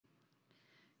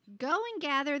Go and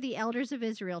gather the elders of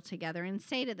Israel together and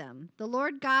say to them, the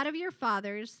Lord God of your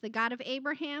fathers, the God of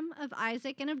Abraham, of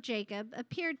Isaac, and of Jacob,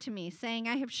 appeared to me, saying,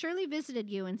 I have surely visited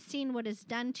you and seen what is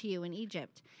done to you in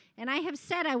Egypt. And I have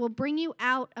said, I will bring you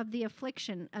out of the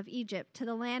affliction of Egypt to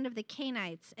the land of the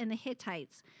Canaanites and the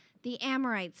Hittites, the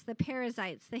Amorites, the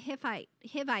Perizzites, the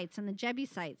Hivites, and the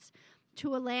Jebusites,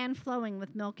 to a land flowing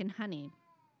with milk and honey.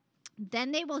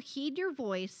 Then they will heed your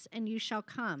voice, and you shall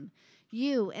come,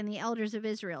 you and the elders of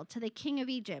Israel, to the king of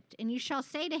Egypt. And you shall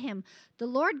say to him, the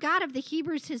Lord God of the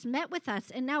Hebrews has met with us,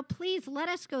 and now please let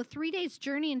us go 3 days'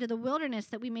 journey into the wilderness,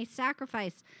 that we may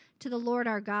sacrifice to the Lord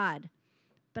our God.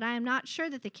 But I am sure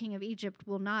that the king of Egypt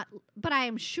will not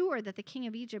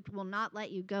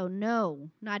let you go, no,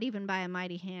 not even by a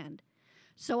mighty hand.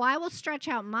 So I will stretch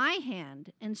out my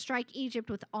hand and strike Egypt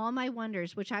with all my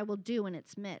wonders, which I will do in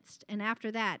its midst. And after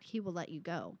that, he will let you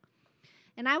go.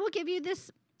 And I will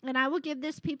give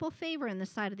this people favor in the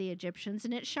sight of the Egyptians.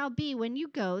 And it shall be when you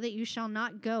go that you shall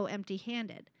not go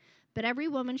empty-handed. But every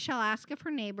woman shall ask of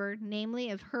her neighbor, namely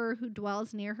of her who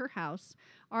dwells near her house,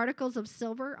 articles of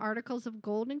silver, articles of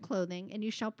gold, and clothing, and you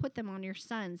shall put them on your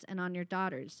sons and on your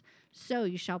daughters. So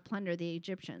you shall plunder the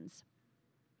Egyptians.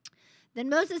 Then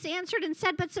Moses answered and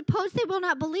said, but suppose they will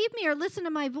not believe me or listen to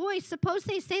my voice. Suppose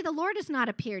they say, the Lord has not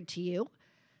appeared to you.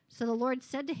 So the Lord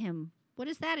said to him, what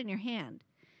is that in your hand?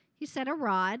 He said, a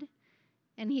rod.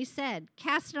 And he said,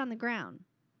 cast it on the ground.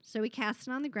 So he cast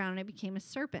it on the ground, and it became a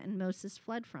serpent, and Moses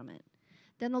fled from it.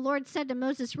 Then the Lord said to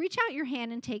Moses, reach out your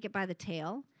hand and take it by the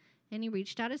tail. And he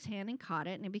reached out his hand and caught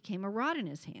it, and it became a rod in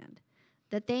his hand,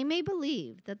 that they may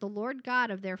believe that the Lord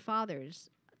God of their fathers,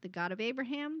 the God of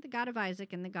Abraham, the God of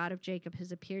Isaac, and the God of Jacob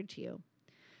has appeared to you.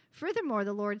 Furthermore,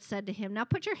 the Lord said to him, now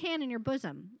put your hand in your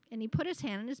bosom. And he put his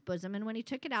hand in his bosom, and when he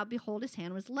took it out, behold, his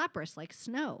hand was leprous like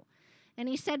snow. And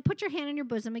he said, put your hand in your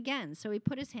bosom again. So he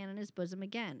put his hand in his bosom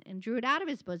again, and drew it out of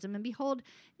his bosom, and behold,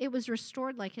 it was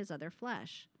restored like his other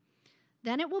flesh.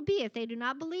 Then it will be, if they do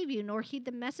not believe you, nor heed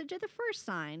the message of the first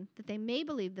sign, that they may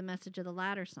believe the message of the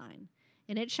latter sign.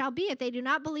 And it shall be, if they do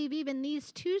not believe even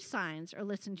these 2 signs, or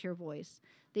listen to your voice,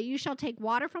 that you shall take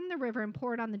water from the river and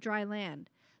pour it on the dry land.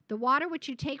 The water which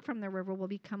you take from the river will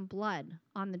become blood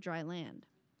on the dry land.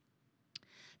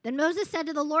 Then Moses said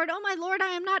to the Lord, O my Lord,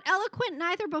 I am not eloquent,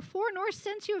 neither before nor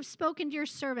since you have spoken to your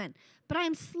servant, but I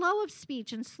am slow of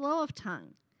speech and slow of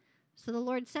tongue. So the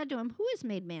Lord said to him, who has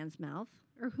made man's mouth?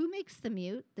 Or who makes the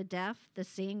mute, the deaf, the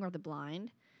seeing, or the blind?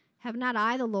 Have not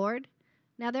I the Lord?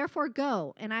 Now therefore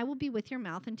go, and I will be with your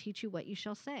mouth and teach you what you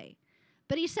shall say.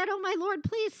 But he said, O my Lord,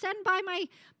 please send by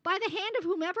the hand of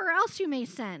whomever else you may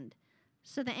send.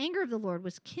 So the anger of the Lord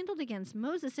was kindled against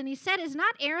Moses, and he said, is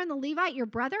not Aaron the Levite your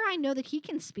brother? I know that he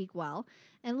can speak well.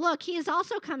 And look, he is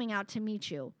also coming out to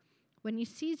meet you. When he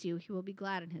sees you, he will be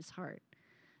glad in his heart.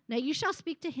 Now you shall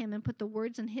speak to him and put the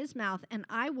words in his mouth, and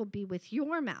I will be with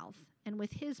your mouth and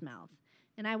with his mouth,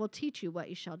 and I will teach you what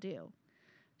you shall do.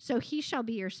 So he shall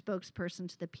be your spokesperson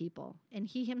to the people, and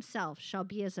he himself shall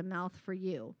be as a mouth for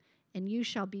you, and you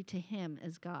shall be to him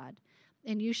as God.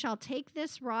 And you shall take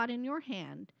this rod in your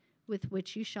hand, with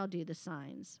which you shall do the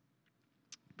signs.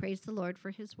 Praise the Lord for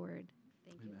his word.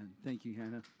 Thank you. Amen. Thank you,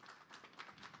 Hannah.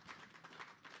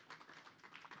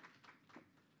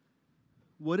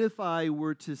 What if I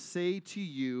were to say to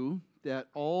you that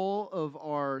all of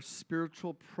our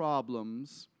spiritual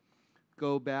problems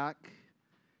go back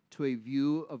to a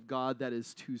view of God that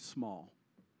is too small?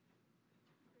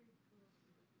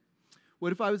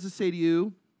 What if I was to say to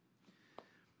you,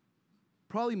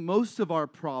 probably most of our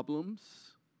problems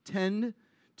tend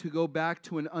to go back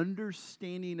to an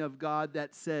understanding of God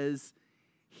that says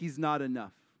he's not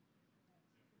enough?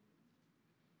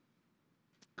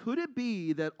 Could it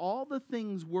be that all the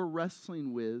things we're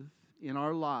wrestling with in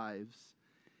our lives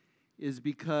is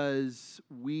because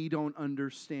we don't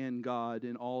understand God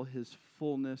in all his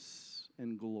fullness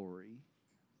and glory?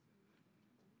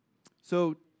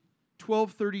 So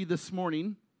 12:30 this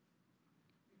morning,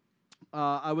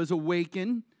 I was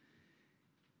awakened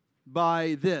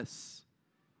by this.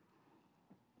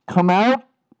 Come out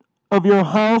of your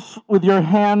house with your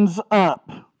hands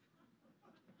up.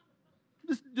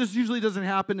 This usually doesn't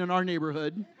happen in our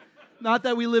neighborhood. Not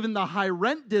that we live in the high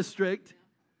rent district.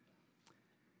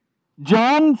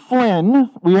 John Flynn,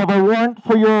 we have a warrant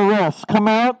for your arrest. Come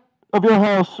out of your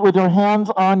house with your hands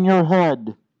on your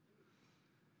head.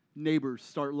 Neighbors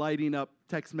start lighting up,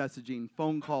 text messaging,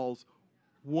 phone calls.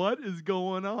 What is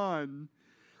going on?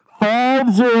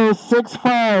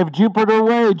 5065 Jupiter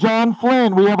Way. John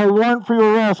Flynn, we have a warrant for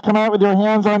your arrest. Come out with your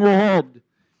hands on your head.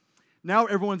 Now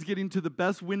everyone's getting to the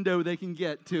best window they can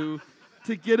get to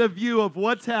get a view of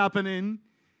what's happening.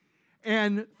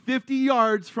 And 50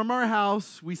 yards from our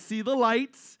house, we see the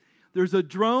lights. There's a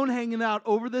drone hanging out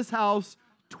over this house,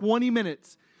 20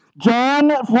 minutes.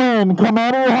 John Flynn, come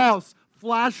out of your house.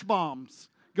 Flash bombs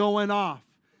going off.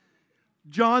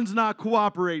 John's not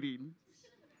cooperating.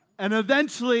 And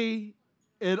eventually,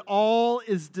 it all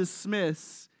is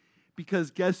dismissed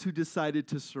because guess who decided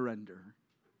to surrender?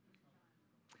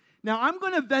 Now, I'm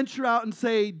going to venture out and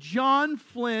say John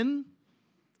Flynn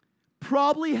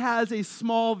probably has a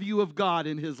small view of God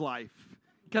in his life.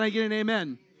 Can I get an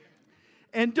amen?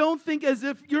 And don't think as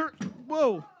if you're,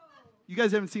 whoa, you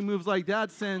guys haven't seen moves like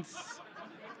that since,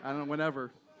 I don't know,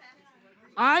 whenever.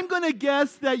 I'm going to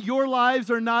guess that your lives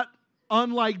are not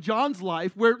unlike John's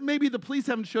life, where maybe the police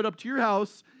haven't showed up to your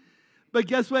house, but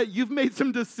guess what? You've made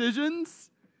some decisions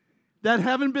that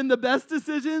haven't been the best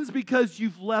decisions because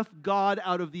you've left God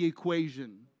out of the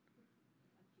equation.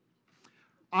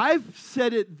 I've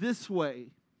said it this way.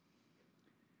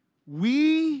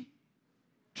 We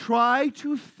try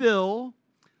to fill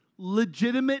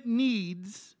legitimate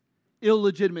needs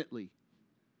illegitimately.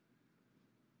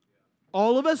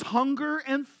 All of us hunger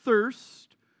and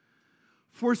thirst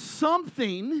for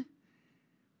something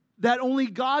that only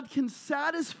God can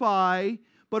satisfy,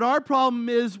 but our problem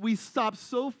is we stop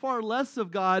so far less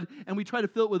of God and we try to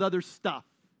fill it with other stuff.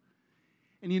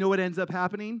 And you know what ends up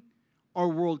happening? Our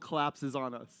world collapses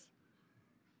on us.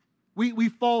 We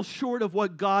fall short of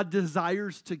what God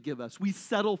desires to give us. We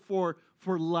settle for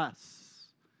less.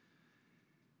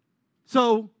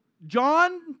 So,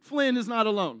 John Flynn is not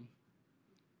alone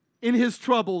in his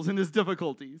troubles and his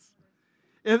difficulties.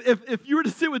 If you were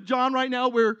to sit with John right now,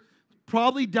 we're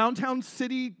probably downtown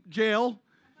city jail,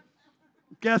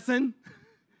 guessing.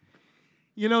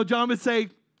 You know, John would say,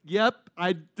 yep,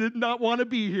 I did not want to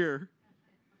be here.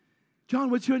 John,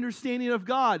 what's your understanding of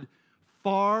God?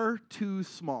 Far too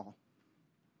small.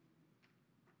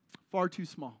 Far too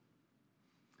small.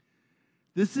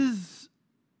 This is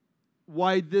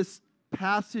why this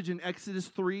passage in Exodus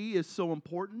 3 is so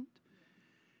important.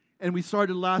 And we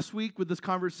started last week with this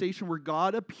conversation where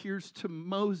God appears to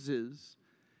Moses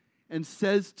and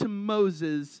says to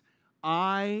Moses,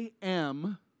 I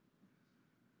am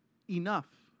enough.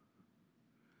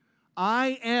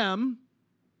 I am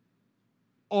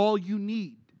all you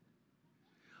need.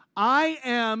 I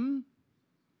am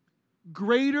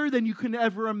greater than you can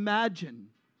ever imagine.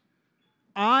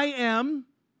 I am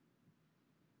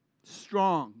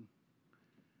strong.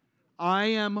 I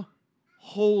am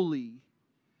holy.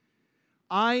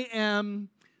 I am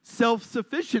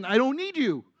self-sufficient. I don't need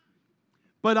you.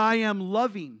 But I am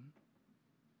loving.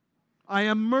 I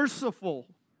am merciful.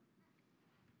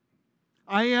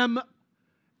 I am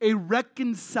a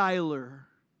reconciler.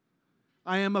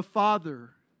 I am a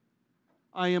father.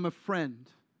 I am a friend.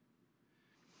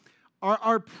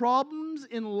 Our problems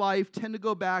in life tend to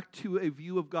go back to a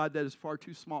view of God that is far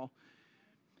too small.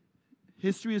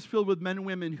 History is filled with men and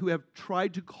women who have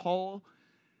tried to call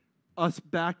us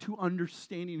back to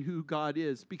understanding who God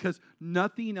is because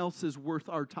nothing else is worth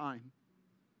our time.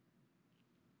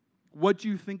 What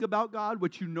you think about God,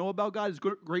 what you know about God is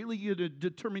greatly going to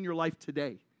determine your life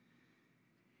today.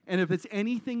 And if it's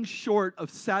anything short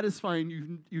of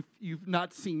satisfying, you've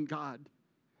not seen God.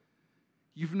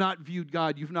 You've not viewed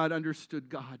God. You've not understood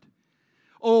God.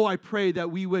 Oh, I pray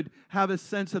that we would have a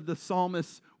sense of the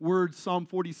psalmist's words, Psalm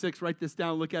 46. Write this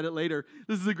down. Look at it later.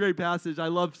 This is a great passage. I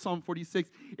love Psalm 46.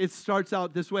 It starts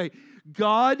out this way.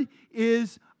 God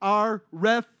is our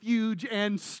refuge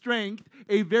and strength,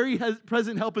 a very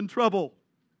present help in trouble.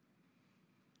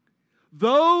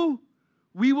 Though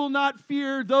we will not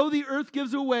fear, though the earth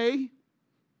gives away,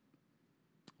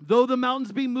 though the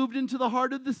mountains be moved into the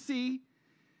heart of the sea,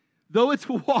 though its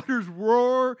waters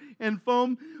roar and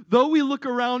foam, though we look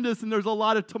around us and there's a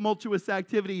lot of tumultuous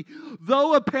activity,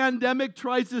 though a pandemic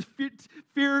tries to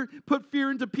put fear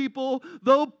into people,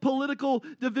 though political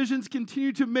divisions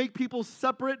continue to make people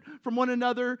separate from one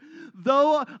another,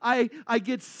 though I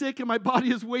get sick and my body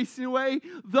is wasting away,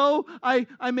 though I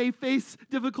may face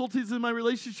difficulties in my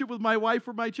relationship with my wife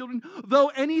or my children, though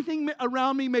anything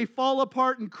around me may fall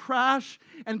apart and crash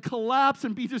and collapse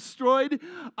and be destroyed,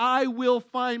 I will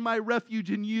find my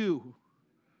refuge in you.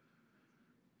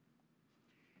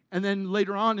 And then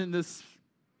later on in this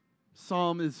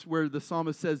psalm is where the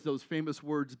psalmist says those famous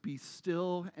words, be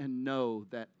still and know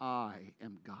that I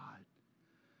am God.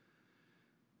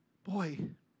 Boy,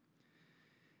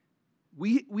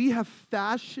 we have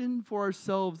fashioned for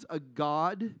ourselves a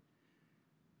God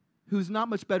who's not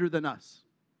much better than us.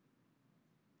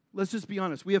 Let's just be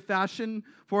honest. We have fashioned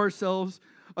for ourselves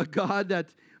a God that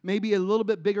may be a little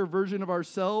bit bigger version of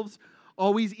ourselves,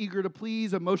 always eager to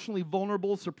please, emotionally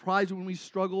vulnerable, surprised when we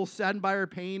struggle, saddened by our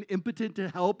pain, impotent to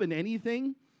help in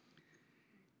anything.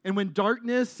 And when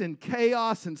darkness and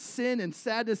chaos and sin and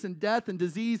sadness and death and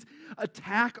disease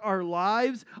attack our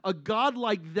lives, a God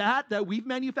like that we've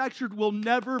manufactured will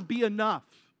never be enough.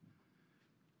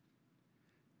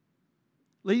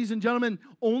 Ladies and gentlemen,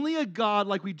 only a God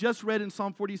like we just read in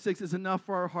Psalm 46 is enough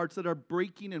for our hearts that are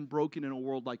breaking and broken in a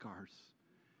world like ours.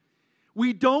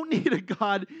 We don't need a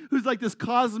God who's like this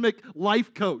cosmic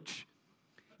life coach.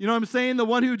 You know what I'm saying? The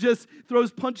one who just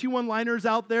throws punchy one-liners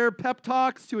out there, pep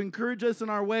talks to encourage us in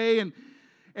our way,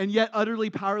 and yet utterly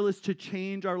powerless to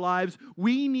change our lives.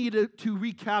 We need to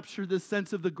recapture this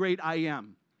sense of the great I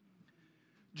am.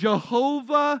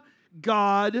 Jehovah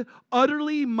God,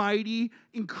 utterly mighty,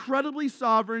 incredibly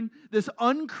sovereign, this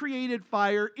uncreated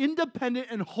fire, independent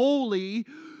and holy,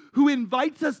 who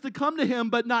invites us to come to him,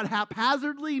 but not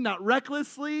haphazardly, not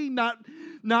recklessly, not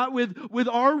with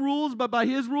our rules, but by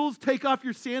his rules. Take off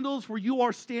your sandals, for you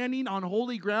are standing on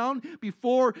holy ground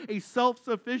before a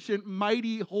self-sufficient,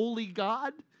 mighty, holy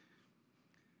God.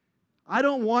 I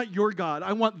don't want your God.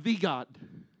 I want the God.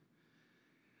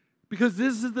 Because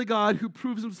this is the God who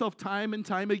proves himself time and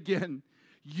time again.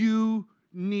 You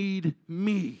need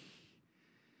me.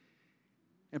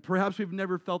 And perhaps we've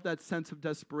never felt that sense of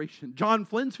desperation. John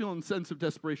Flynn's feeling a sense of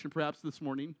desperation perhaps this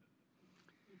morning.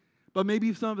 But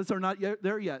maybe some of us are not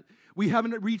there yet. We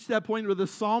haven't reached that point where the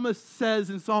psalmist says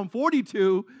in Psalm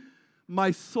 42,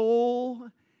 my soul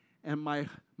and my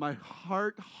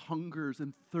heart hungers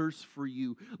and thirsts for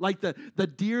you. Like the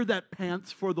deer that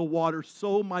pants for the water,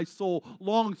 so my soul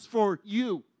longs for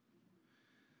you.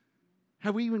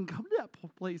 Have we even come to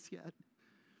that place yet?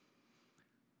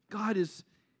 God is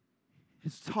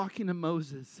talking to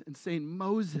Moses and saying,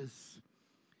 Moses,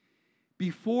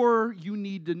 before you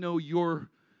need to know your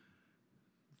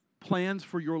plans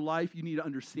for your life, you need to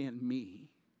understand me.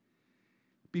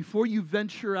 Before you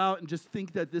venture out and just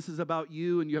think that this is about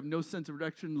you and you have no sense of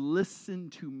direction, listen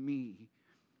to me.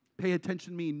 Pay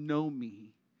attention to me, know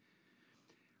me.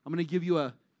 I'm going to give you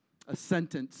a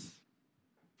sentence,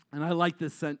 and I like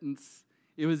this sentence.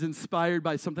 It was inspired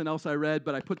by something else I read,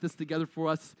 but I put this together for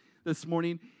us this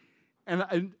morning. And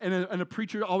a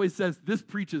preacher always says, this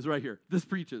preaches right here. This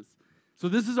preaches. So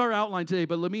this is our outline today,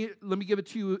 but let me give it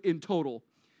to you in total.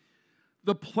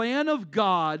 The plan of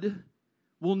God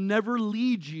will never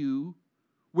lead you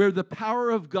where the power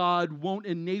of God won't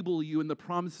enable you and the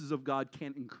promises of God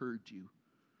can't encourage you.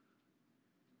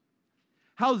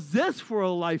 How's this for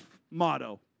a life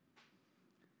motto?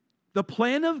 The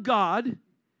plan of God,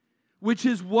 which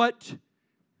is what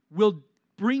will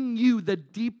bring you the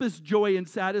deepest joy and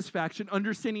satisfaction,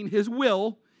 understanding his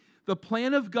will, the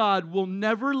plan of God will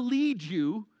never lead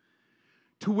you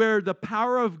to where the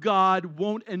power of God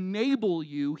won't enable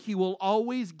you. He will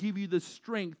always give you the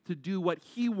strength to do what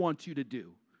he wants you to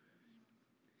do.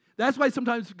 That's why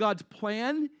sometimes God's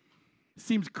plan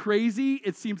seems crazy,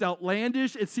 it seems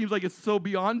outlandish, it seems like it's so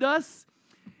beyond us.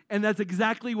 And that's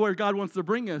exactly where God wants to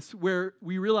bring us, where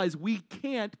we realize we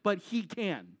can't, but he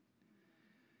can.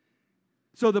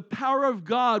 So the power of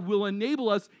God will enable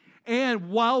us, and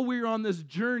while we're on this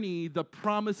journey, the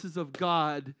promises of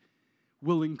God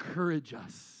will encourage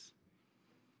us.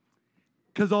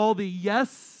 Because all the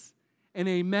yes and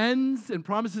amens and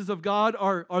promises of God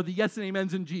are the yes and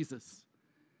amens in Jesus.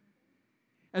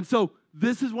 And so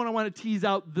this is what I want to tease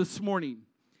out this morning.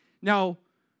 Now,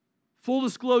 full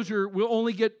disclosure, we'll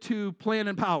only get to plan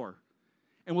and power,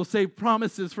 and we'll save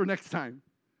promises for next time.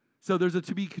 So there's a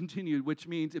to be continued, which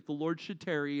means if the Lord should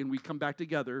tarry and we come back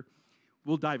together,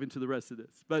 we'll dive into the rest of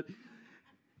this. But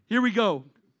here we go.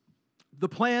 The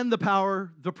plan, the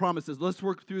power, the promises. Let's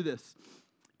work through this.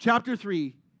 Chapter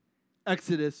 3,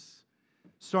 Exodus,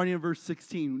 starting in verse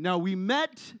 16. Now, we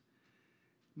met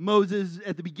Moses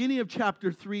at the beginning of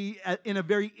chapter 3 in a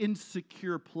very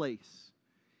insecure place.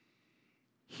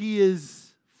 He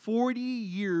is 40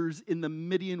 years in the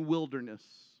Midian wilderness,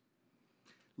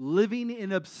 living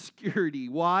in obscurity.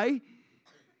 Why?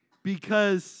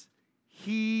 Because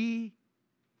he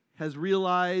has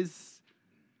realized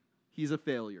he's a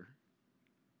failure.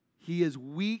 He is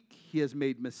weak. He has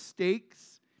made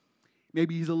mistakes.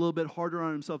 Maybe he's a little bit harder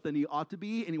on himself than he ought to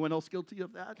be. Anyone else guilty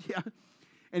of that? Yeah.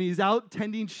 And he's out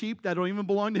tending sheep that don't even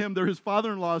belong to him. They're his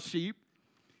father-in-law's sheep.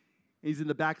 And he's in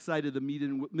the backside of the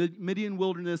Midian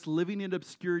wilderness, living in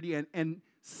obscurity and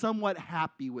somewhat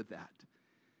happy with that.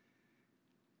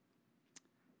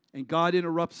 And God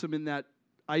interrupts him in that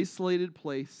isolated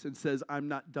place and says, I'm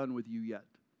not done with you yet.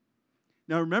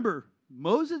 Now remember,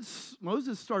 Moses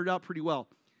started out pretty well.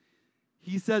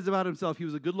 He says about himself, he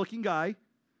was a good-looking guy.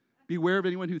 Beware of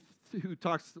anyone who who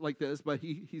talks like this, but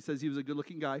he says he was a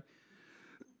good-looking guy.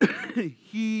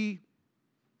 He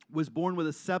was born with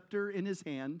a scepter in his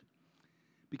hand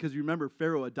because you remember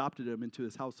Pharaoh adopted him into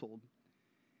his household.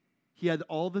 He had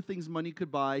all the things money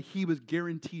could buy. He was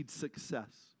guaranteed success.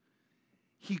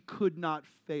 He could not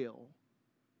fail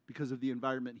because of the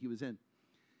environment he was in.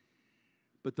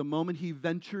 But the moment he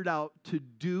ventured out to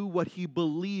do what he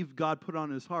believed God put on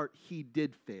his heart, he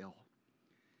did fail.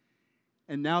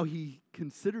 And now he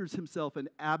considers himself an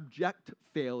abject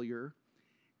failure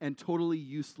and totally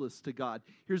useless to God.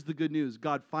 Here's the good news.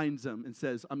 God finds him and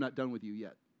says, I'm not done with you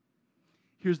yet.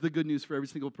 Here's the good news for every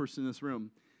single person in this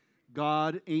room.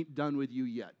 God ain't done with you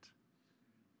yet.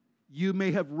 You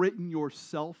may have written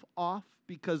yourself off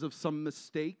because of some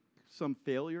mistake, some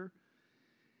failure.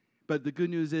 But the good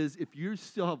news is, if you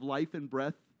still have life and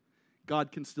breath,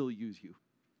 God can still use you.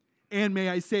 And may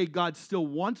I say, God still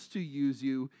wants to use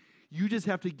you. You just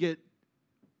have to get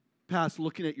past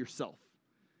looking at yourself.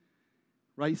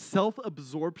 Right?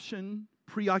 Self-absorption,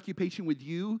 preoccupation with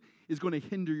you is going to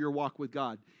hinder your walk with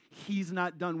God. He's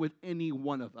not done with any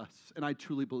one of us, and I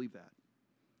truly believe that.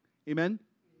 Amen?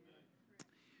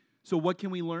 So what can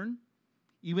we learn?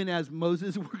 Even as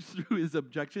Moses works through his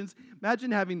objections,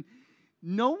 imagine having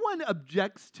no one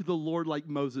objects to the Lord like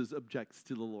Moses objects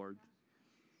to the Lord.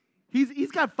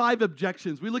 He's got 5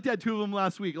 objections. We looked at 2 of them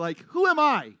last week. Like, who am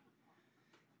I?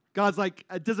 God's like,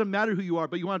 it doesn't matter who you are,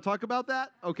 but you want to talk about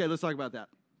that? Okay, let's talk about that.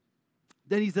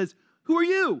 Then he says, who are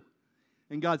you?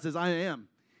 And God says, I am.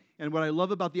 And what I love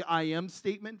about the I am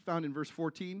statement found in verse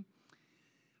 14,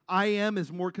 I am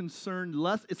is more concerned,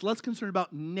 it's less concerned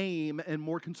about name and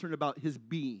more concerned about his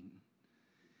being.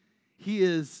 He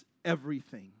is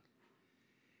everything.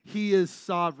 He is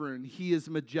sovereign. He is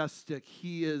majestic.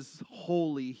 He is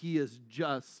holy. He is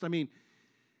just. I mean,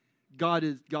 God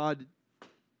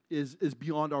is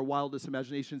beyond our wildest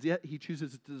imaginations, yet he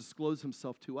chooses to disclose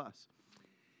himself to us.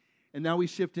 And now we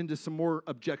shift into some more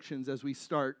objections as we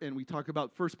start, and we talk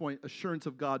about, first point, assurance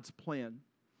of God's plan.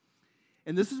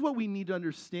 And this is what we need to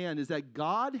understand, is that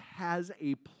God has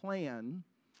a plan,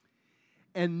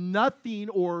 and nothing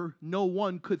or no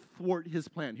one could thwart his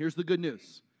plan. Here's the good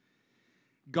news.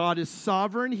 God is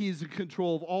sovereign. He's in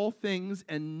control of all things,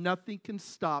 and nothing can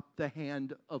stop the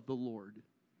hand of the Lord.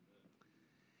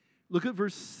 Look at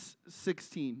verse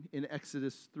 16 in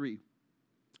Exodus 3.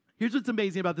 Here's what's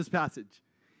amazing about this passage.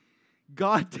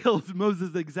 God tells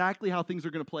Moses exactly how things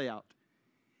are going to play out.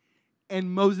 And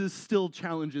Moses still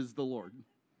challenges the Lord.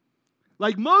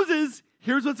 Like, Moses,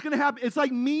 here's what's going to happen. It's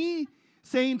like me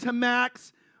saying to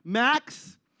Max,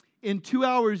 in 2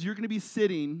 hours, you're going to be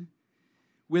sitting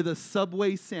with a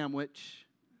Subway sandwich,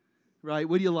 right?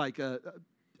 What do you like? A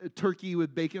turkey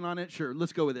with bacon on it? Sure,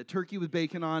 let's go with it. Turkey with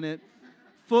bacon on it.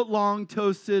 Foot long,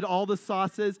 toasted, all the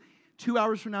sauces. 2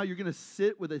 hours from now, you're going to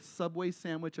sit with a Subway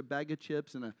sandwich, a bag of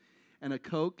chips, and a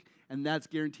Coke, and that's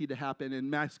guaranteed to happen.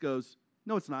 And Max goes,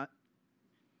 no, it's not.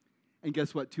 And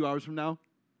guess what? 2 hours from now,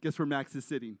 guess where Max is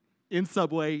sitting? In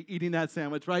Subway, eating that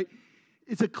sandwich, right?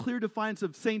 It's a clear defiance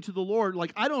of saying to the Lord,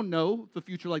 like, I don't know the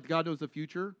future like God knows the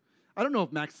future. I don't know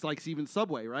if Max likes even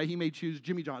Subway, right? He may choose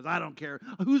Jimmy John's. I don't care.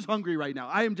 Who's hungry right now?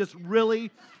 I am just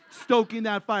really stoking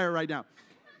that fire right now.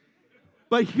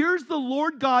 But here's the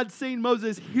Lord God saying,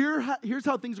 Moses, here's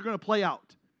how things are going to play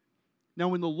out. Now,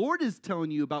 when the Lord is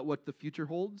telling you about what the future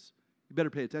holds, you better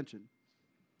pay attention.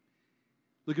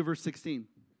 Look at verse 16.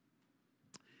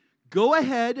 Go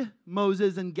ahead,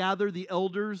 Moses, and gather the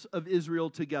elders of Israel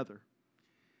together.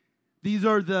 These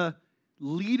are the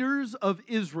leaders of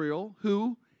Israel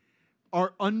who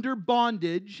are under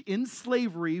bondage in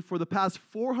slavery for the past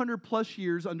 400 plus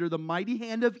years under the mighty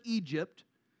hand of Egypt.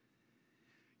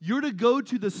 You're to go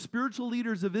to the spiritual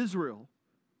leaders of Israel,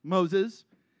 Moses,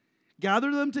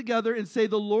 gather them together and say,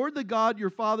 the Lord, the God,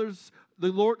 your fathers,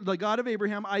 the Lord, the God of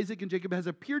Abraham, Isaac, and Jacob has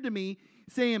appeared to me,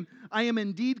 saying, I am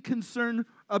indeed concerned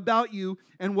about you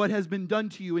and what has been done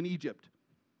to you in Egypt.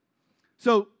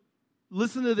 So,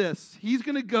 listen to this. He's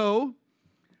going to go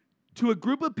to a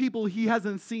group of people he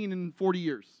hasn't seen in 40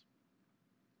 years.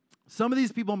 Some of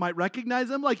these people might recognize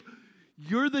him, like,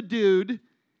 you're the dude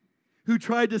who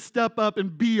tried to step up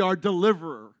and be our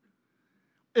deliverer.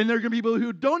 And there are going to be people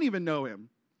who don't even know him,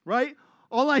 right?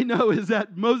 All I know is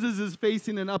that Moses is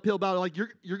facing an uphill battle. Like, you're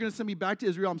going to send me back to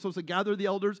Israel. I'm supposed to gather the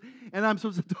elders, and I'm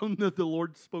supposed to tell them that the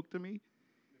Lord spoke to me.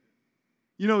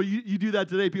 You know, you do that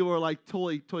today, people are like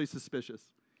totally suspicious.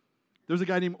 There's a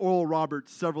guy named Oral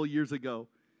Roberts several years ago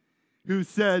who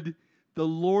said, the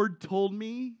Lord told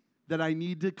me that I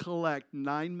need to collect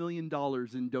 $9 million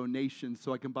in donations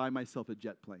so I can buy myself a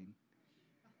jet plane.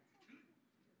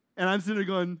 And I'm sitting there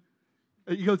going,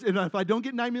 He goes, and if I don't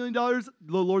get $9 million,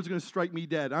 the Lord's going to strike me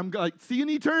dead. I'm like, see you in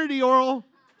eternity, Oral.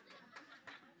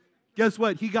 Guess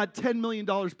what? He got $10 million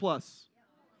plus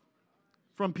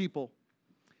from people.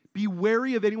 Be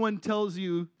wary of anyone tells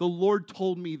you, the Lord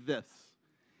told me this.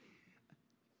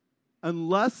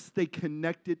 Unless they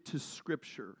connect it to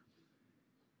Scripture.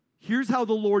 Here's how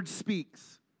the Lord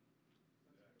speaks.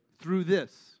 Through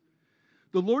this.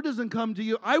 The Lord doesn't come to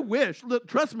you. I wish. Look,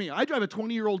 trust me, I drive a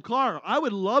 20-year-old car. I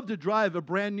would love to drive a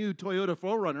brand new Toyota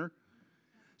 4Runner.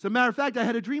 As a matter of fact, I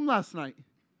had a dream last night.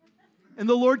 And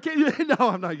the Lord came. No,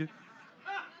 I'm not kidding.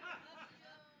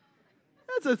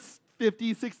 That's a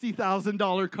 $50,000,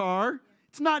 $60,000 car.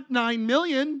 It's not $9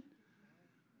 million.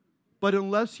 But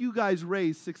unless you guys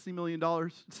raise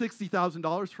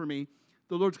 $60,000 for me,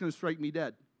 the Lord's going to strike me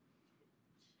dead.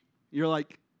 You're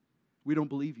like, we don't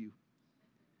believe you.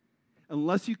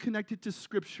 Unless you connect it to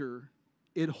Scripture,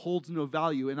 it holds no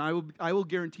value. And I will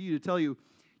guarantee you to tell you,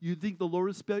 you think the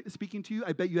Lord is speaking to you?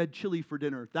 I bet you had chili for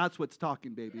dinner. That's what's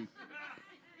talking, baby.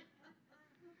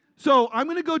 So I'm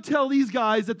going to go tell these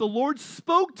guys that the Lord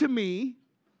spoke to me.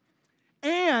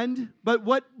 But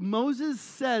what Moses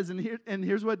says, and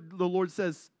here's what the Lord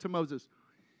says to Moses.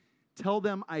 Tell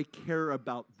them I care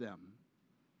about them.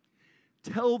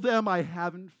 Tell them I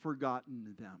haven't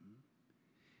forgotten them.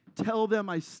 Tell them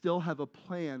I still have a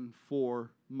plan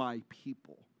for my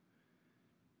people.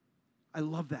 I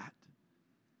love that.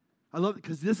 I love it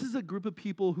because this is a group of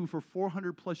people who for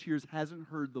 400 plus years hasn't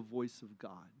heard the voice of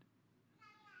God.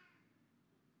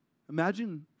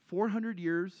 Imagine 400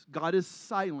 years, God is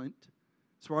silent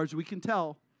as far as we can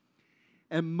tell,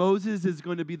 and Moses is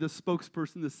going to be the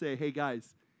spokesperson to say, hey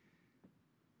guys,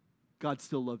 God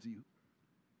still loves you.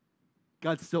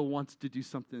 God still wants to do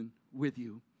something with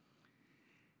you.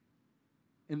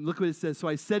 And look what it says. So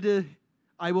I said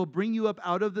I will bring you up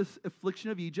out of the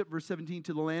affliction of Egypt, verse 17,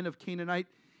 to the land of Canaanite,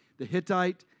 the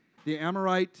Hittite, the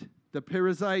Amorite, the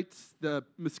Perizzites, the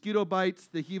mosquito bites,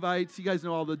 the Hivites. You guys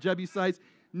know all the Jebusites.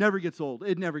 Never gets old.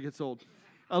 It never gets old.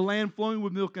 A land flowing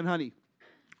with milk and honey.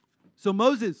 So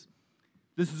Moses,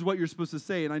 this is what you're supposed to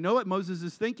say. And I know what Moses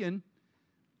is thinking.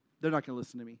 They're not going to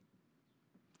listen to me.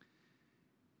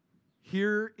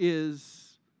 Here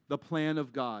is the plan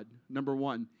of God. Number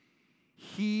one.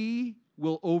 He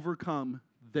will overcome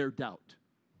their doubt.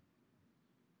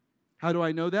 How do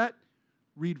I know that?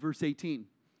 Read verse 18.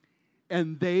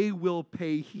 And they will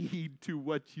pay heed to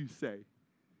what you say.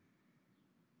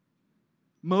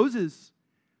 Moses,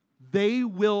 they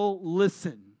will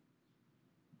listen.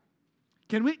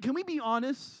 Can we be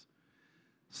honest?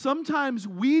 Sometimes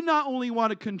we not only want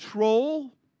to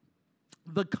control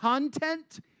the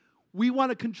content, we want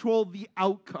to control the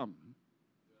outcome.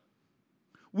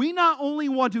 We not only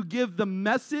want to give the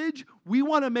message, we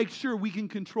want to make sure we can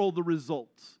control the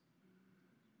results.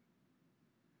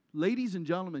 Ladies and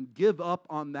gentlemen, give up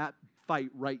on that fight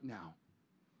right now.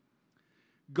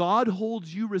 God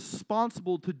holds you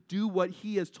responsible to do what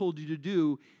He has told you to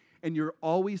do, and you're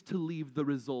always to leave the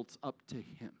results up to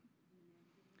Him.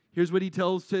 Here's what He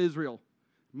tells to Israel,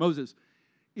 Moses,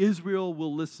 Israel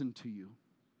will listen to you.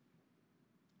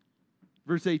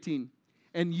 Verse 18.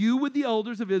 And you with the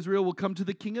elders of Israel will come to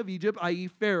the king of Egypt, i.e.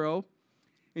 Pharaoh,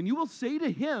 and you will say to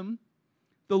him,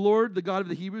 the Lord, the God of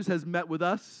the Hebrews, has met with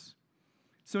us.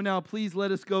 So now please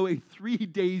let us go a 3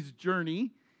 days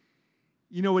journey.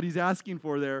 You know what he's asking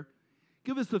for there.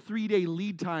 Give us the 3-day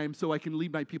lead time so I can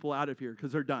lead my people out of here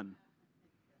because they're done.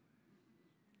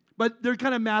 But they're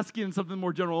kind of masking in something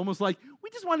more general, almost like, we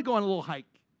just want to go on a little hike.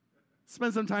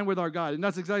 Spend some time with our God. And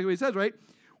that's exactly what he says, right?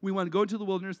 We want to go into the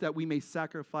wilderness that we may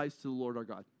sacrifice to the Lord our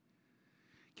God.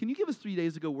 Can you give us 3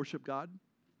 days to go worship God?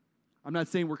 I'm not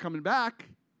saying we're coming back.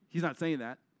 He's not saying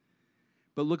that.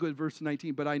 But look at verse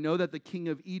 19. But I know that the king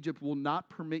of Egypt will not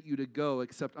permit you to go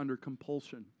except under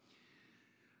compulsion.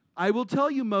 I will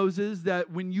tell you, Moses,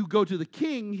 that when you go to the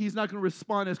king, he's not going to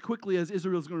respond as quickly as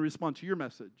Israel's going to respond to your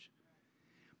message.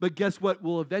 But guess what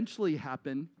will eventually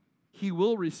happen? He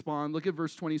will respond. Look at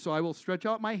verse 20. So I will stretch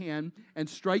out my hand and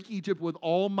strike Egypt with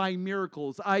all my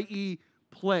miracles, i.e.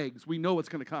 plagues. We know what's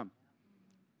going to come.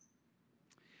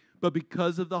 But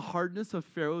because of the hardness of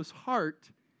Pharaoh's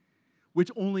heart, which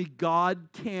only God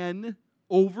can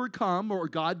overcome or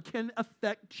God can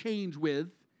affect change with,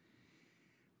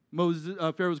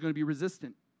 Pharaoh's going to be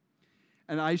resistant.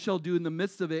 And I shall do in the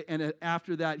midst of it, and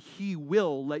after that, he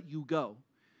will let you go.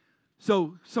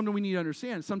 So something we need to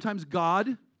understand. Sometimes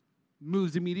God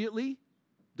moves immediately,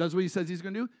 does what he says he's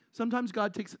going to do. Sometimes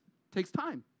God takes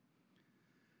time.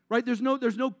 Right? There's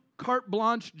no carte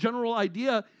blanche general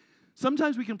idea.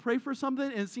 Sometimes we can pray for something,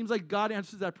 and it seems like God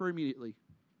answers that prayer immediately.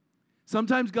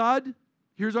 Sometimes God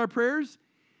hears our prayers,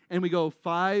 And we go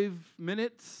 5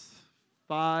 minutes,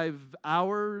 5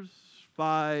 hours,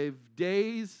 5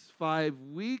 days, 5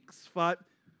 weeks, 5.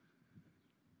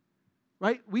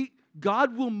 Right?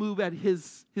 God will move at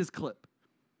his clip.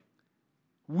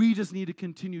 We just need to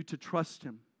continue to trust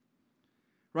him.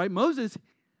 Right? Moses,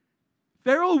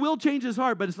 Pharaoh will change his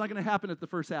heart, but it's not going to happen at the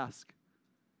first ask.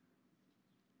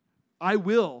 I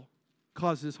will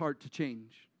cause his heart to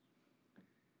change.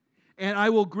 And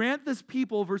I will grant this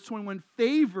people, verse 21,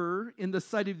 favor in the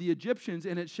sight of the Egyptians,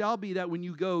 and it shall be that when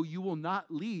you go, you will not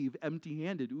leave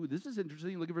empty-handed. Ooh, this is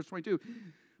interesting. Look at verse 22.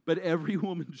 But every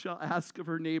woman shall ask of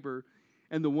her neighbor,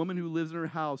 and the woman who lives in her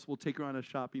house will take her on a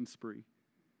shopping spree.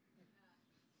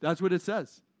 That's what it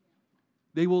says.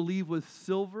 They will leave with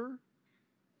silver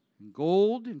and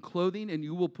gold and clothing, and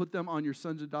you will put them on your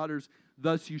sons and daughters.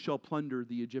 Thus you shall plunder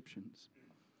the Egyptians.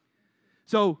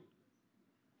 So,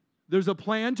 there's a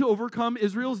plan to overcome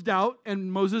Israel's doubt,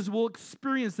 and Moses will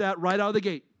experience that right out of the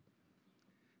gate.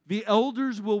 The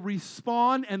elders will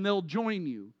respond, and they'll join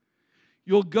you.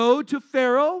 You'll go to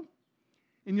Pharaoh,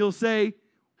 and you'll say,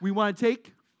 we want to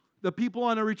take the people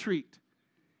on a retreat.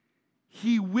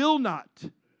 He will not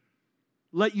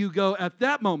let you go at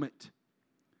that moment.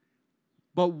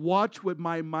 But watch what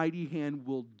my mighty hand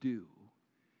will do.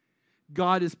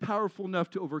 God is powerful enough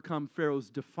to overcome Pharaoh's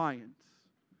defiance.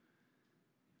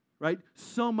 Right?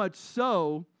 So much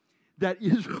so that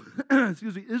Israel,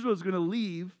 Israel is going to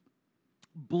leave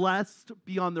blessed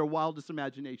beyond their wildest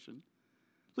imagination.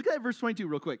 Look at verse 22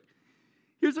 real quick.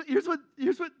 Here's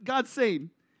what God's saying.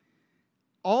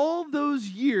 All those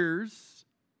years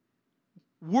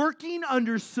working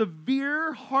under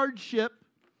severe hardship,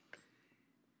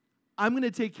 I'm going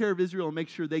to take care of Israel and make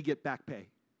sure they get back pay.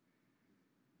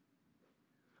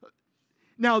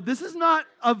 Now, this is not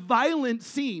a violent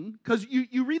scene, because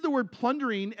you read the word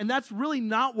plundering, and that's really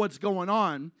not what's going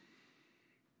on.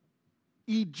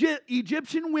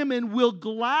 Egyptian women will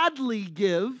gladly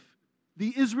give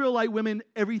the Israelite women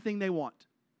everything they want.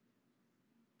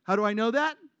 How do I know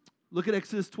that? Look at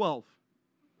Exodus 12.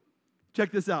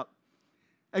 Check this out.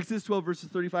 Exodus 12, verses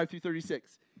 35 through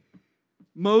 36.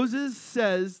 Moses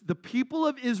says, the people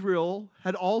of Israel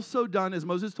had also done as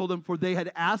Moses told them, for they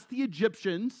had asked the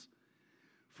Egyptians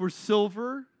for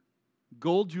silver,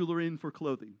 gold jewelry, and for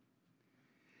clothing.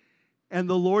 And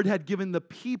the Lord had given the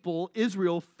people,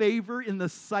 Israel, favor in the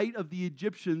sight of the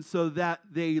Egyptians so that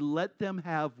they let them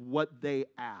have what they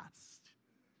asked.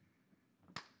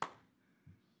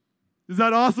 Is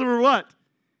that awesome or what?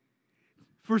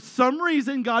 For some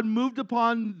reason, God moved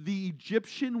upon the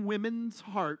Egyptian women's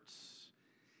hearts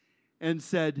and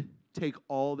said, take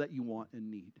all that you want and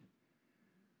need.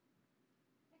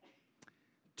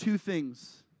 Two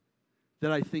things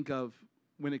that I think of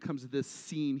when it comes to this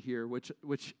scene here, which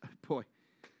boy,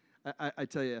 I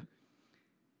tell you,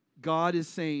 God is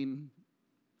saying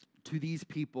to these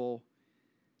people,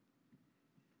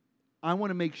 I want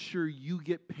to make sure you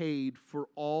get paid for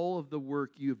all of the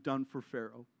work you have done for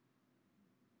Pharaoh.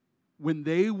 When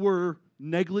they were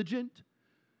negligent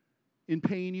in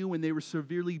paying you, when they were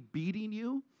severely beating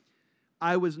you,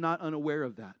 I was not unaware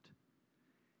of that.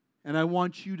 And I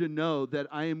want you to know that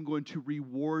I am going to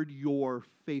reward your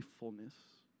faithfulness.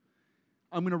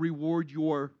 I'm going to reward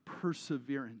your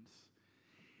perseverance.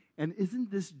 And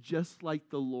isn't this just like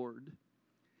the Lord?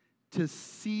 To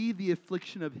see the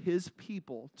affliction of his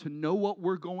people, to know what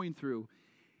we're going through,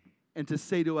 and to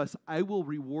say to us, I will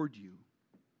reward you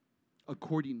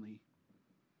accordingly.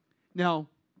 Now,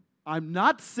 I'm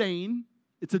not saying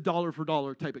it's a dollar for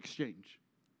dollar type exchange.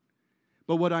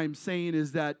 But what I'm saying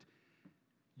is that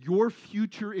your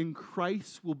future in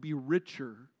Christ will be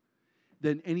richer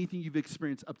than anything you've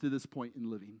experienced up to this point in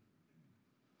living.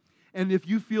 And if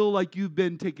you feel like you've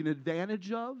been taken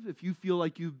advantage of, if you feel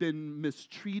like you've been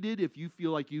mistreated, if you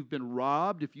feel like you've been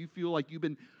robbed, if you feel like you've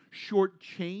been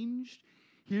shortchanged,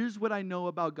 here's what I know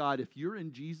about God. If you're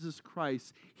in Jesus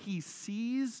Christ, he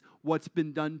sees what's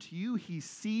been done to you. He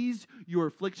sees your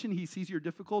affliction. He sees your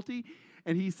difficulty.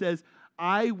 And he says,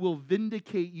 I will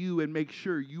vindicate you and make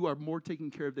sure you are more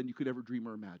taken care of than you could ever dream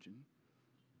or imagine.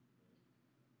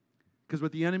 Because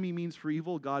what the enemy means for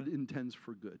evil, God intends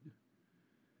for good.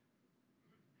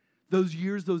 Those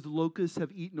years those locusts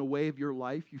have eaten away of your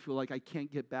life, you feel like I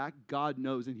can't get back, God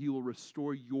knows, and he will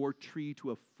restore your tree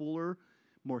to a fuller,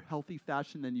 more healthy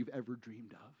fashion than you've ever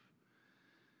dreamed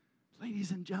of.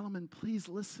 Ladies and gentlemen, please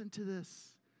listen to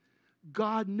this.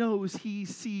 God knows, he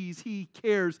sees, he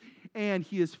cares, and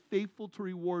he is faithful to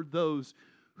reward those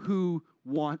who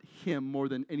want him more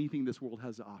than anything this world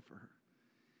has to offer.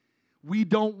 We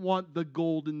don't want the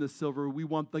gold and the silver. We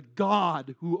want the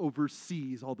God who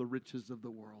oversees all the riches of the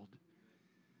world.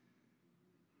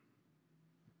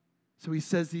 So he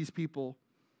says to these people,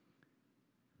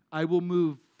 I will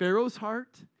move Pharaoh's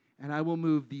heart and I will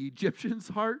move the Egyptians'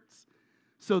 hearts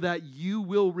so that you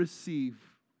will receive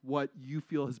what you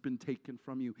feel has been taken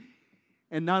from you.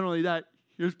 And not only that,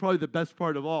 here's probably the best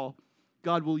part of all.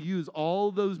 God will use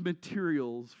all those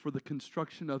materials for the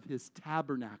construction of his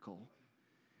tabernacle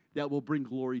that will bring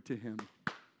glory to him.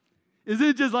 Isn't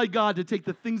it just like God to take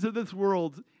the things of this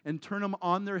world and turn them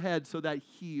on their head so that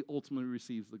he ultimately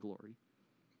receives the glory?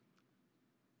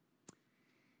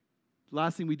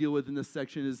 Last thing we deal with in this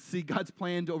section is see God's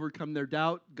plan to overcome their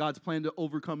doubt, God's plan to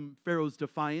overcome Pharaoh's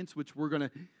defiance, which we're going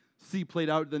to see played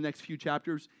out in the next few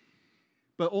chapters.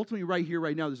 But ultimately right here,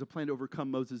 right now, there's a plan to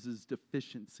overcome Moses'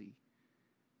 deficiency.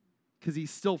 Because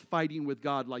he's still fighting with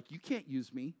God like, you can't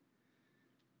use me.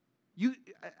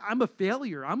 I'm a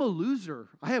failure. I'm a loser.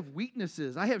 I have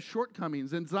weaknesses. I have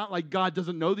shortcomings. And it's not like God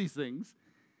doesn't know these things.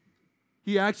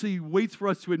 He actually waits for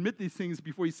us to admit these things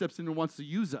before he steps in and wants to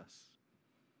use us.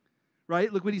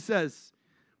 Right? Look what he says.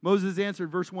 Moses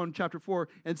answered, verse 1, chapter 4,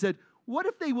 and said, what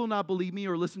if they will not believe me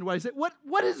or listen to what I say?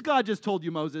 What has God just told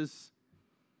you, Moses?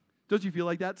 Don't you feel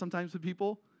like that sometimes with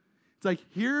people? It's like,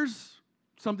 here's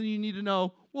something you need to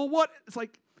know. Well, what? It's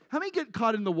like, how many get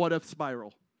caught in the what if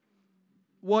spiral?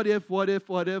 What if, what if,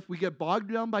 what if? We get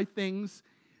bogged down by things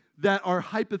that are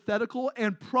hypothetical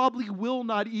and probably will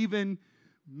not even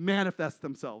manifest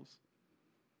themselves.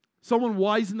 Someone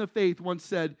wise in the faith once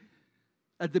said,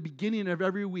 at the beginning of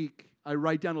every week, I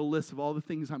write down a list of all the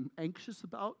things I'm anxious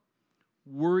about,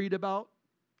 worried about,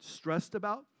 stressed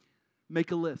about.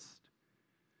 Make a list.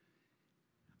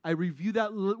 I review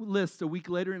that list a week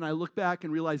later and I look back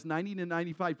and realize 90 to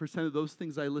 95% of those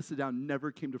things I listed down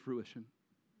never came to fruition.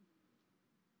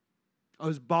 I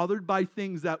was bothered by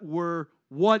things that were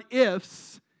what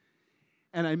ifs,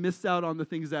 and I missed out on the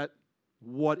things that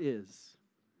what is.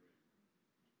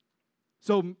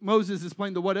 So Moses is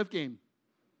playing the what if game.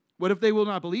 What if they will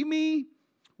not believe me?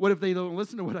 What if they don't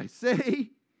listen to what I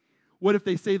say? What if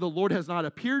they say the Lord has not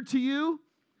appeared to you?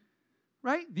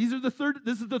 Right? This is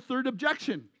the third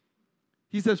objection.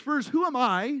 He says, first, who am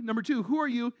I? Number two, who are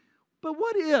you? But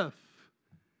what if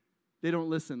they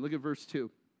don't listen? Look at verse 2.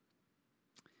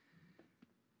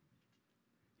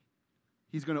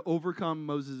 He's going to overcome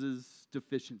Moses'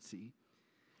 deficiency.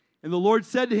 And the Lord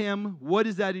said to him, what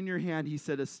is that in your hand? He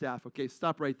said, a staff. Okay,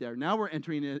 stop right there. Now we're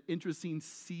entering an interesting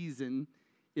season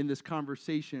in this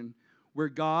conversation where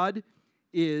God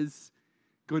is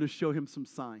going to show him some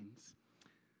signs.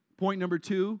 Point number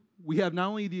 2, we have not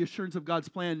only the assurance of God's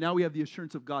plan, now we have the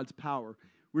assurance of God's power.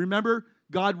 Remember,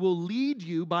 God will lead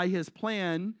you by his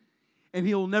plan, and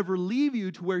he'll never leave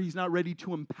you to where he's not ready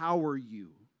to empower you.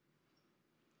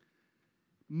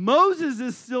 Moses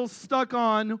is still stuck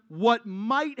on what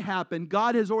might happen.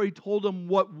 God has already told him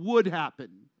what would happen.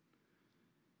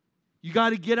 You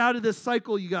got to get out of this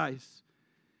cycle, you guys.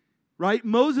 Right?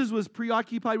 Moses was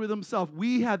preoccupied with himself.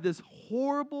 We have this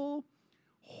horrible,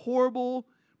 horrible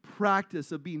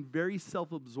practice of being very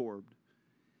self-absorbed,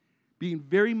 being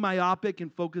very myopic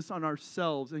and focused on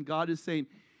ourselves. And God is saying,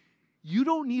 you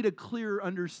don't need a clearer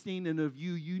understanding of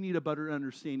you. You need a better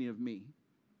understanding of me.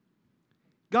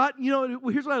 God,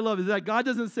 here's what I love is that God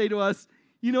doesn't say to us,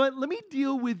 you know what, let me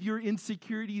deal with your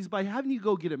insecurities by having you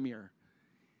go get a mirror.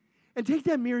 And take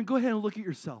that mirror and go ahead and look at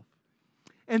yourself.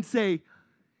 And say,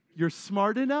 you're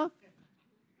smart enough,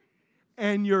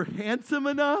 and you're handsome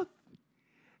enough,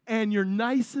 and you're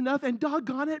nice enough, and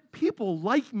doggone it, people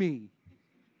like me.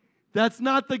 That's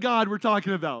not the God we're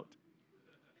talking about.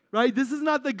 Right? This is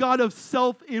not the God of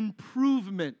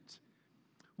self-improvement,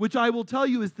 which I will tell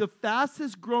you is the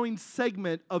fastest growing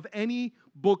segment of any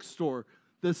bookstore,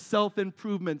 the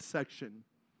self-improvement section.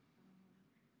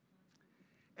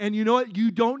 And you know what?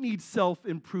 You don't need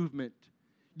self-improvement.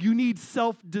 You need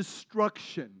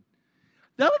self-destruction.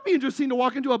 That would be interesting to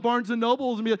walk into a Barnes &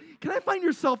 Noble and be like, can I find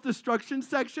your self-destruction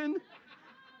section?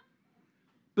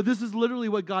 But this is literally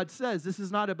what God says. This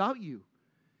is not about you.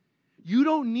 You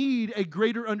don't need a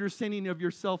greater understanding of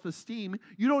your self-esteem.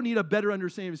 You don't need a better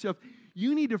understanding of yourself.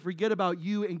 You need to forget about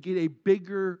you and get a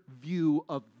bigger view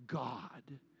of God.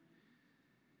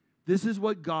 This is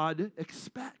what God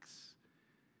expects.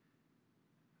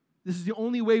 This is the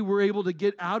only way we're able to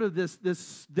get out of this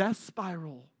death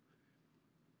spiral.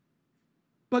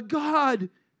 But God,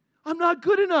 I'm not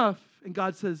good enough. And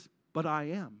God says, but I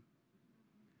am.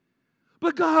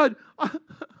 But God,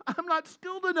 I'm not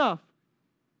skilled enough.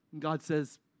 And God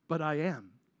says, but I am.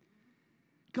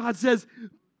 God says,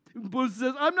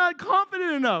 I'm not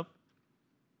confident enough.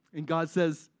 And God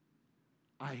says,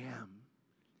 I am.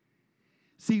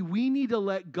 See, we need to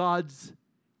let God's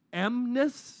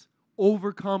amness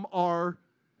overcome our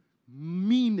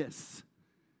meanness.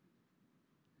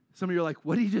 Some of you are like,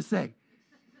 what did he just say?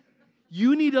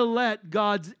 You need to let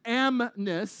God's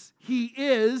amness, he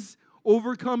is,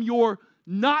 overcome your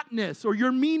notness or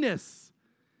your meanness.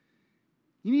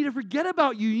 You need to forget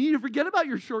about you. You need to forget about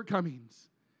your shortcomings.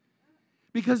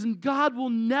 Because God will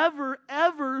never,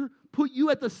 ever put you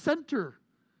at the center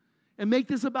and make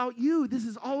this about you. This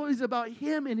is always about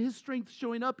him and his strength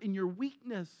showing up in your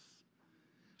weakness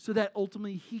so that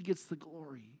ultimately he gets the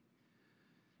glory.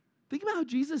 Think about how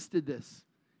Jesus did this.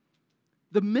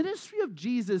 The ministry of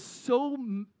Jesus so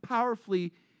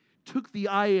powerfully took the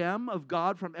I am of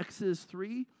God from Exodus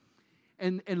 3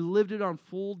 and lived it on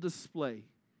full display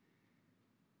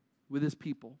with his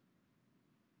people.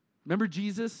 Remember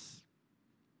Jesus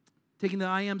taking the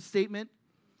I am statement,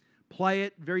 apply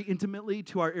it very intimately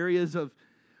to our areas of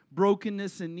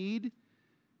brokenness and need.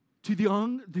 To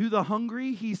the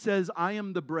hungry, he says, I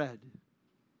am the bread.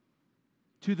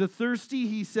 To the thirsty,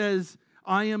 he says,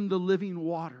 I am the living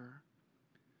water.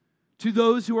 To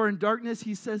those who are in darkness,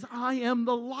 he says, I am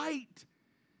the light.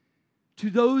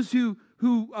 To those who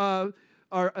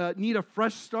need a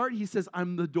fresh start, he says,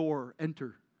 I'm the door,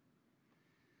 enter.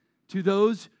 To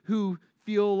those who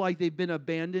feel like they've been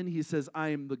abandoned, he says, I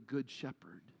am the good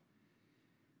shepherd.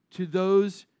 To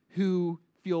those who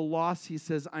feel lost, he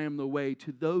says, I am the way.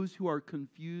 To those who are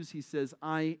confused, he says,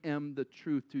 I am the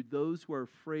truth. To those who are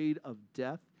afraid of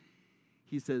death,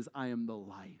 he says, I am the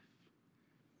life.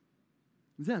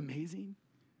 Isn't that amazing?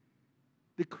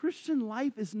 The Christian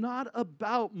life is not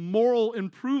about moral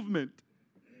improvement.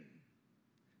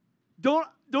 Don't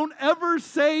ever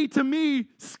say to me,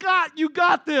 Scott, you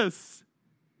got this.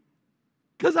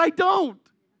 Because I don't.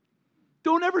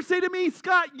 Don't ever say to me,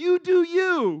 Scott, you do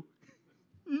you.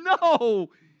 No.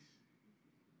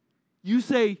 You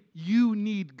say, you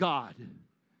need God.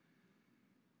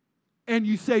 And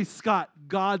you say, Scott,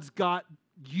 God's got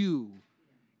you.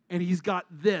 And he's got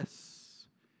this.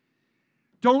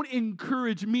 Don't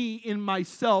encourage me in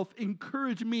myself.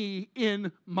 Encourage me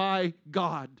in my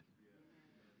God.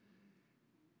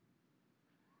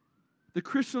 The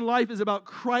Christian life is about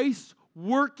Christ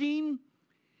working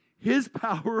his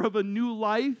power of a new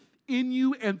life in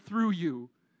you and through you.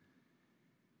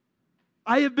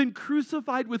 I have been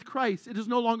crucified with Christ. It is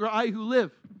no longer I who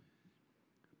live.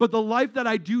 But the life that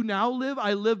I do now live,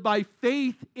 I live by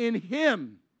faith in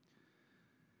him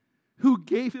who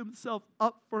gave himself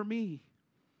up for me,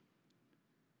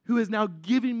 who has now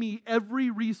given me every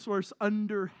resource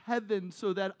under heaven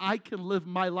so that I can live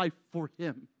my life for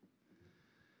him.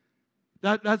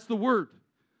 That's the word.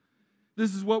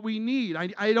 This is what we need.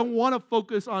 I don't want to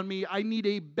focus on me. I need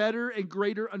a better and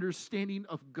greater understanding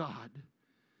of God.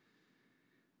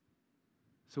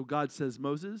 So God says,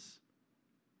 Moses,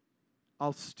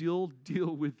 I'll still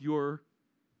deal with your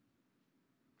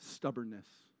stubbornness.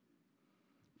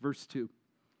 Verse 2.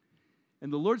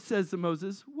 And the Lord says to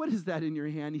Moses, what is that in your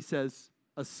hand? He says,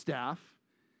 a staff.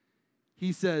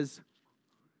 He says,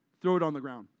 throw it on the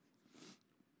ground.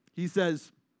 He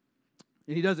says,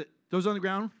 and he does it. Throws it on the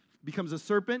ground, becomes a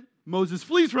serpent. Moses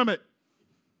flees from it,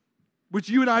 which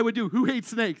you and I would do. Who hates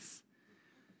snakes?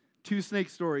 2 snake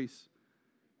stories.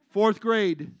 4th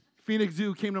grade, Phoenix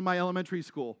Zoo came to my elementary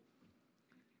school.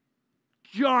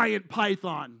 Giant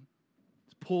python.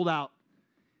 It's pulled out.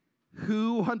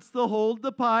 Who wants to hold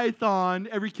the python?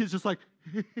 Every kid's just like,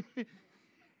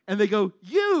 and they go,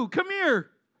 you, come here.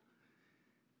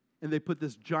 And they put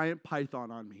this giant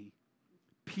python on me.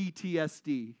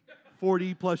 PTSD,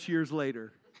 40 plus years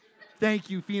later. Thank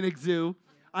you, Phoenix Zoo.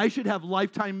 I should have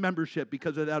lifetime membership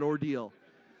because of that ordeal.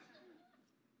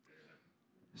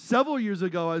 Several years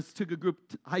ago, I took a group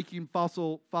hiking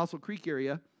Fossil Creek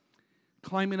area,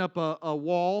 climbing up a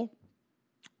wall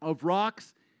of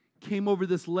rocks, came over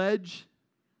this ledge,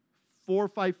 4 or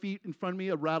 5 feet in front of me,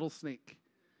 a rattlesnake,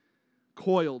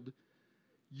 coiled.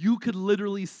 You could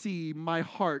literally see my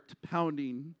heart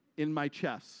pounding in my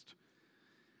chest.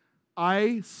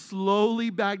 I slowly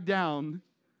backed down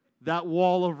that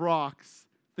wall of rocks,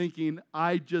 thinking,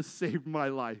 I just saved my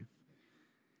life.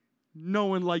 No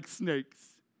one likes snakes.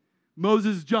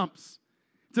 Moses jumps.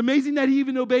 It's amazing that he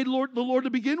even obeyed the Lord to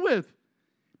begin with.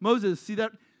 Moses, see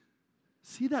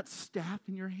that staff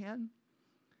in your hand?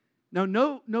 Now,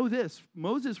 know this.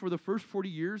 Moses, for the first 40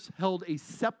 years, held a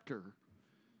scepter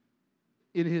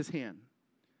in his hand.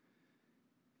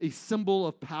 A symbol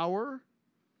of power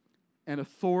and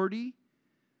authority.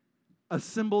 A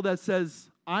symbol that says,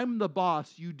 I'm the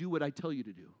boss, you do what I tell you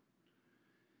to do.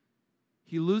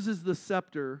 He loses the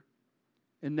scepter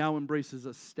and now embraces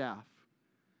a staff.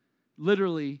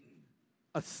 Literally,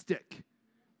 a stick.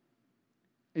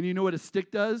 And you know what a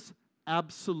stick does?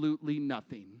 Absolutely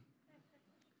nothing.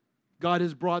 God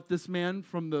has brought this man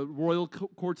from the royal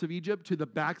courts of Egypt to the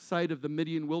backside of the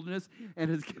Midian wilderness and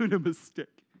has given him a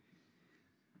stick.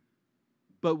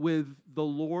 But with the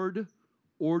Lord,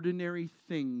 ordinary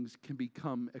things can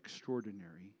become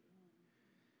extraordinary.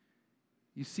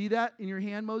 You see that in your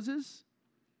hand, Moses?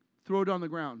 Throw it on the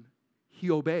ground. He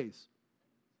obeys.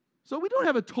 So we don't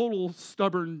have a total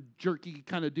stubborn, jerky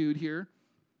kind of dude here.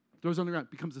 Throws it on the ground,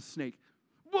 becomes a snake.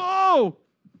 Whoa!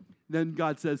 Then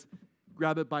God says,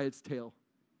 grab it by its tail.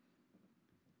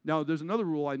 Now, there's another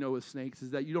rule I know with snakes,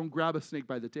 is that you don't grab a snake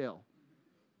by the tail.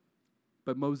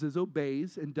 But Moses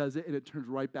obeys and does it, and it turns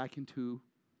right back into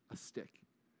a stick.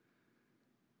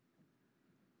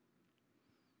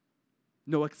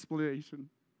 No explanation.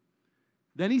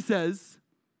 Then he says,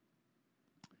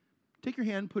 take your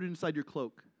hand, put it inside your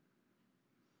cloak.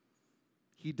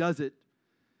 He does it,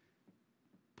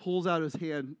 pulls out his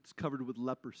hand, it's covered with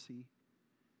leprosy.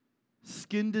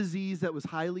 Skin disease that was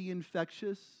highly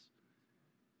infectious,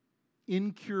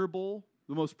 incurable,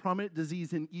 the most prominent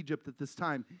disease in Egypt at this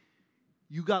time.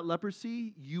 You got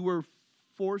leprosy, you were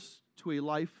forced to a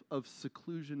life of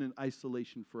seclusion and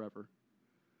isolation forever.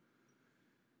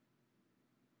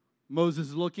 Moses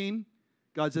is looking.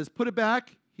 God says, put it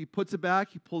back. He puts it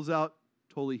back. He pulls out,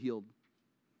 totally healed.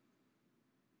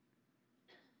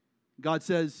 God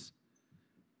says,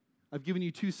 I've given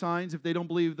you 2 signs. If they don't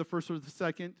believe the first or the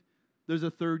second, there's a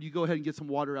third. You go ahead and get some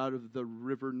water out of the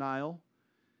river Nile.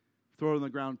 Throw it on the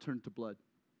ground, turn it to blood.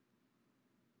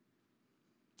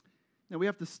 Now we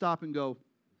have to stop and go,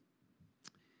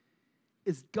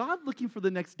 is God looking for the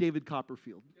next David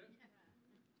Copperfield?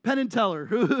 Penn and Teller,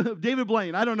 David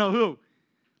Blaine, I don't know who.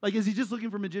 Like, is he just looking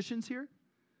for magicians here?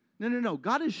 No.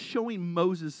 God is showing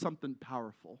Moses something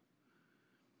powerful.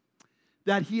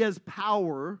 That he has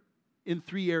power in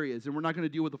 3 areas. And we're not going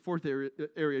to deal with the 4th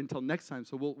area until next time,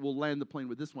 so we'll land the plane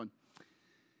with this one.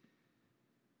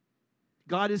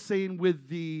 God is saying with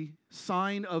the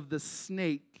sign of the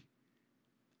snake,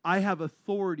 I have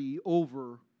authority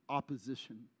over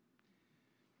opposition.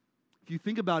 If you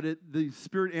think about it, the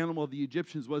spirit animal of the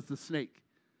Egyptians was the snake.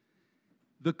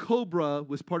 The cobra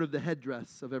was part of the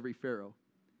headdress of every pharaoh.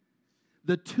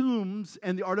 The tombs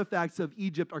and the artifacts of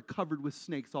Egypt are covered with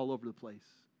snakes all over the place.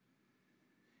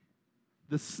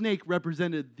 The snake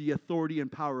represented the authority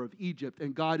and power of Egypt,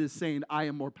 and God is saying, I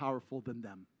am more powerful than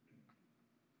them.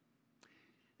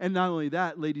 And not only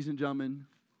that, ladies and gentlemen,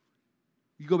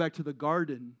 you go back to the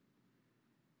garden,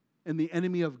 and the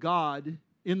enemy of God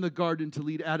in the garden to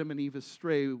lead Adam and Eve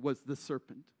astray was the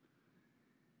serpent.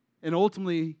 And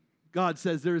ultimately, God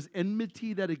says there is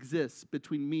enmity that exists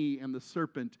between me and the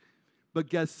serpent, but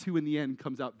guess who in the end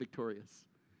comes out victorious?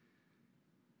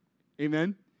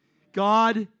 Amen?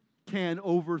 God can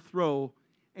overthrow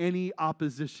any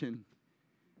opposition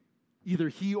either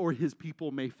he or his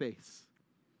people may face.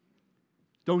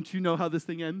 Don't you know how this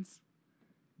thing ends?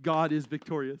 God is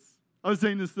victorious. I was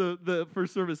saying this the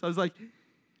first service. I was like,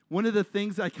 one of the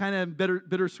things I kind of am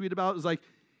bittersweet about is like,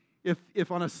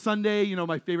 if on a Sunday, you know,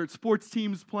 my favorite sports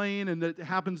team's playing and that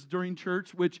happens during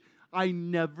church, which I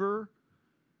never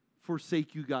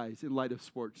forsake you guys in light of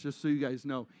sports, just so you guys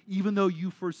know. Even though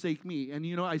you forsake me, and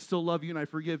you know, I still love you and I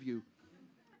forgive you.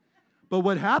 But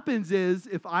what happens is,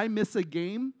 if I miss a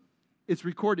game, it's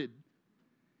recorded.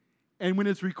 And when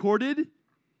it's recorded,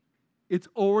 it's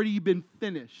already been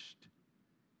finished.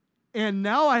 And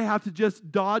now I have to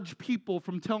just dodge people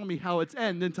from telling me how it's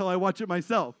ended until I watch it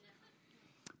myself.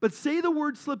 But say the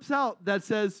word slips out that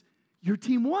says, your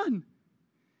team won.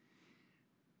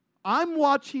 I'm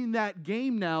watching that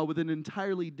game now with an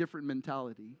entirely different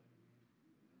mentality.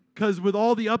 Because with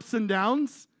all the ups and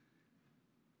downs,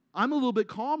 I'm a little bit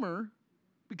calmer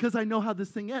because I know how this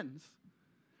thing ends.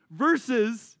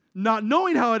 Versus not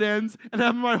knowing how it ends and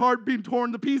having my heart being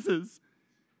torn to pieces.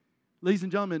 Ladies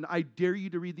and gentlemen, I dare you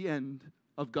to read the end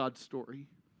of God's story.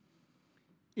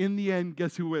 In the end,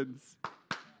 guess who wins?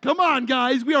 Come on,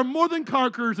 guys. We are more than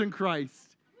conquerors in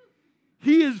Christ.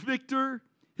 He is victor.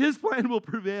 His plan will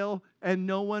prevail, and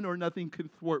no one or nothing can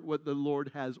thwart what the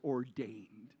Lord has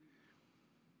ordained.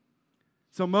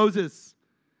 So Moses,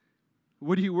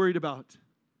 what are you worried about?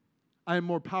 I am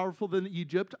more powerful than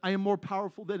Egypt. I am more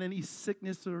powerful than any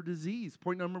sickness or disease.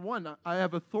 Point number 1, I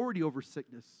have authority over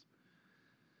sickness.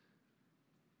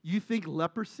 You think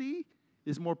leprosy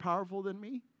is more powerful than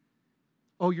me?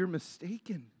 Oh, you're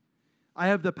mistaken. I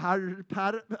have the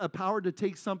power to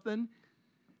take something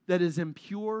that is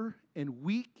impure and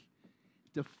weak,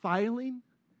 defiling,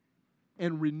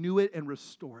 and renew it and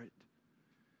restore it.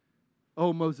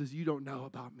 Oh, Moses, you don't know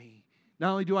about me.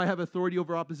 Not only do I have authority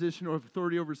over opposition or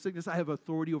authority over sickness, I have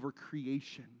authority over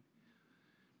creation.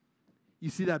 You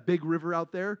see that big river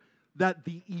out there? that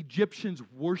the Egyptians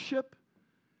worship.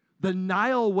 The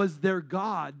Nile was their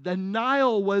god. The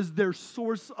Nile was their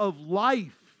source of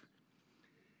life.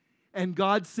 And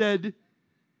God said,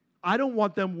 I don't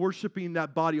want them worshiping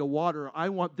that body of water. I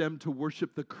want them to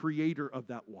worship the creator of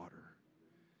that water.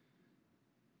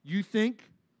 You think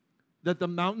that the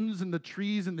mountains and the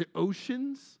trees and the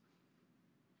oceans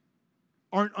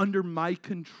aren't under my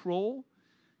control?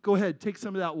 Go ahead, take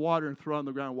some of that water and throw it on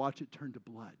the ground and watch it turn to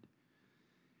blood.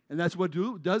 And that's what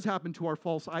does happen to our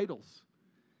false idols.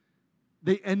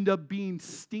 They end up being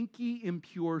stinky,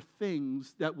 impure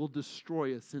things that will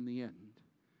destroy us in the end.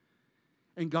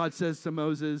 And God says to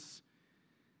Moses,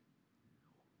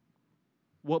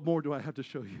 what more do I have to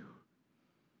show you?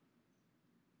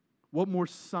 What more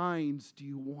signs do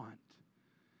you want?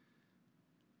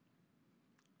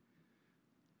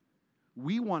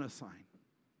 We want a sign.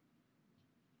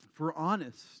 If we're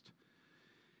honest,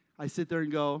 I sit there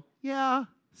and go, yeah,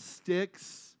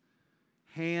 sticks,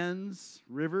 hands,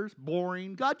 rivers,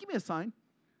 boring. God, give me a sign.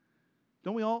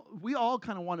 Don't we all? We all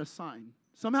kind of want a sign.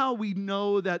 Somehow we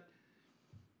know that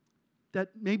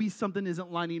maybe something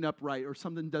isn't lining up right or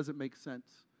something doesn't make sense.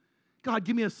 God,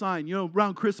 give me a sign. You know,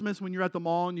 around Christmas when you're at the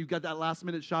mall and you've got that last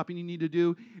minute shopping you need to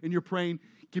do and you're praying,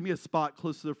 give me a spot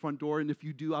close to the front door, and if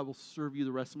you do, I will serve you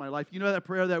the rest of my life. You know that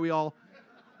prayer that we all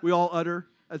utter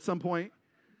at some point?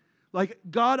 Like,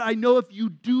 God, I know if you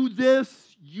do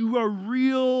this, you are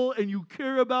real and you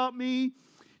care about me.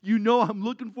 You know I'm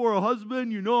looking for a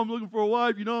husband. You know I'm looking for a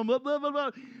wife. You know I'm blah, blah, blah,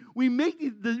 blah. We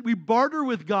barter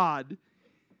with God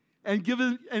and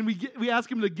we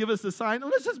ask him to give us a sign.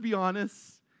 And let's just be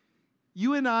honest.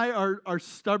 You and I are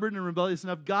stubborn and rebellious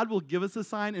enough. God will give us a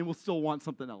sign and we'll still want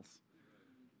something else.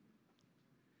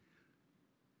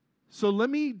 So let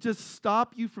me just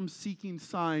stop you from seeking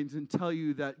signs and tell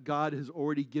you that God has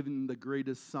already given the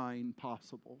greatest sign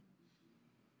possible.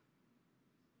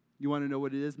 You want to know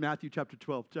what it is? Matthew chapter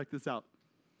 12. Check this out.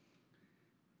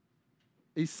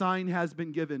 A sign has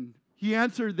been given. He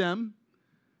answered them,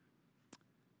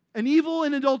 an evil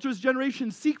and adulterous generation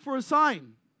seek for a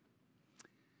sign,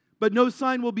 but no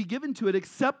sign will be given to it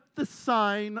except the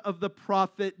sign of the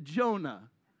prophet Jonah,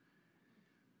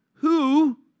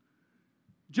 who,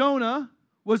 Jonah,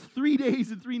 was 3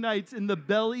 days and 3 nights in the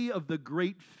belly of the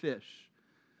great fish.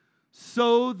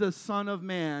 So the Son of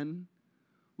Man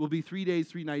will be 3 days,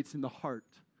 3 nights in the heart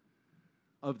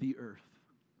of the earth.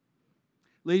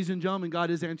 Ladies and gentlemen, God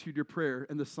has answered your prayer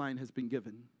and the sign has been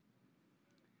given.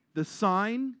 The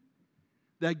sign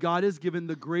that God has given,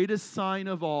 the greatest sign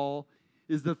of all,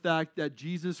 is the fact that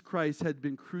Jesus Christ had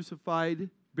been crucified,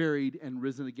 buried, and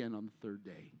risen again on the third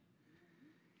day.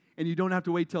 And you don't have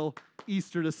to wait till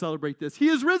Easter to celebrate this. He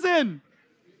is risen.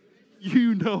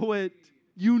 You know it.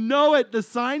 You know it. The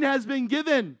sign has been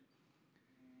given.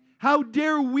 How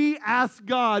dare we ask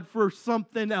God for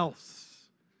something else?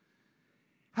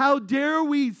 How dare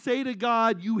we say to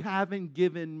God, you haven't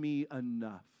given me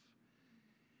enough?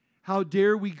 How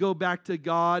dare we go back to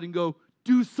God and go,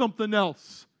 do something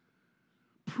else?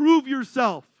 Prove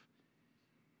yourself.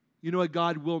 You know what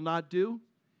God will not do?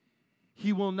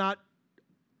 He will not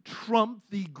trump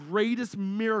the greatest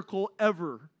miracle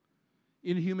ever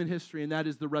in human history, and that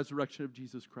is the resurrection of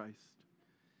Jesus Christ.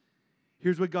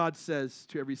 Here's what God says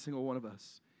to every single one of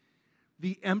us.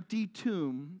 The empty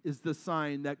tomb is the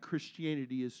sign that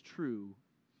Christianity is true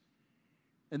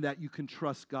and that you can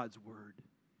trust God's word.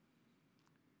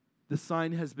 The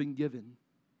sign has been given.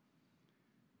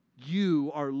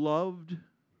 You are loved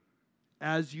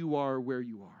as you are where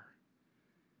you are.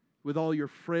 With all your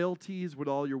frailties, with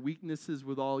all your weaknesses,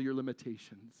 with all your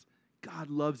limitations. God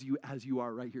loves you as you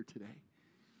are right here today.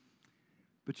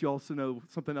 But you also know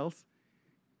something else?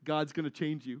 God's going to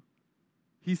change you.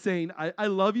 He's saying, I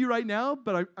love you right now,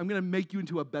 but I'm going to make you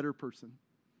into a better person.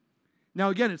 Now,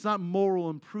 again, it's not moral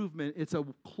improvement. It's a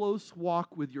close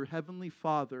walk with your heavenly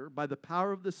Father by the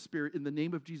power of the Spirit in the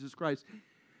name of Jesus Christ,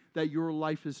 that your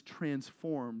life is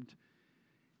transformed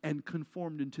and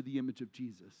conformed into the image of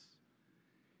Jesus.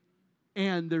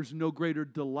 And there's no greater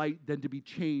delight than to be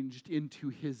changed into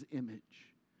his image.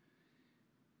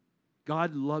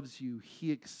 God loves you.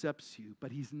 He accepts you,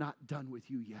 but he's not done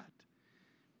with you yet.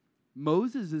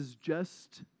 Moses is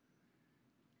just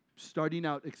starting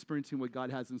out experiencing what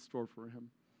God has in store for him.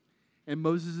 And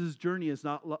Moses' journey is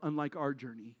not unlike our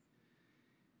journey.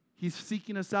 He's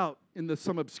seeking us out in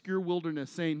some obscure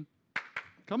wilderness saying,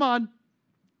 come on,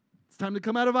 it's time to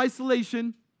come out of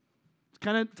isolation. It's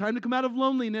kind of time to come out of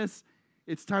loneliness.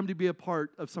 It's time to be a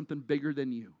part of something bigger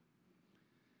than you.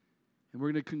 And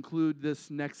we're going to conclude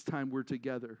this next time we're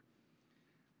together.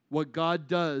 What God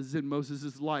does in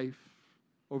Moses' life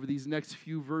over these next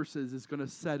few verses is going to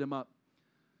set him up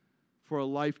for a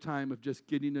lifetime of just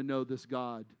getting to know this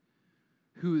God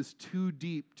who is too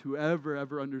deep to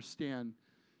ever understand,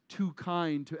 too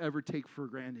kind to ever take for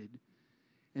granted,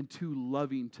 and too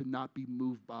loving to not be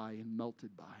moved by and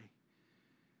melted by.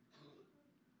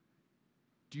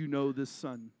 Do you know this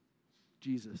Son,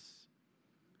 Jesus?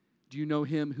 Do you know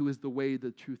him who is the way,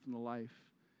 the truth, and the life?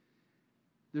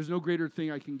 There's no greater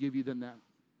thing I can give you than that.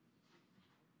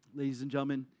 Ladies and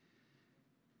gentlemen,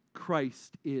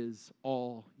 Christ is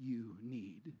all you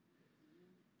need.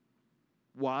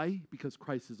 Why? Because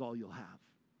Christ is all you'll have.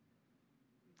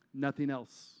 Nothing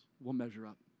else will measure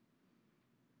up.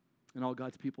 And all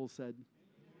God's people said,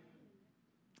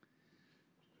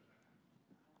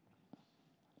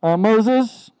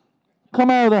 Moses, come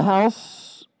out of the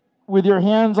house with your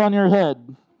hands on your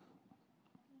head.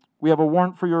 We have a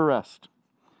warrant for your arrest.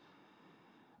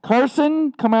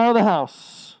 Carson, come out of the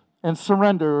house and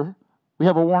surrender. We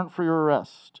have a warrant for your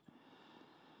arrest.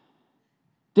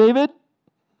 David,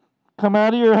 come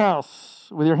out of your house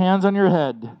with your hands on your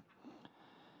head.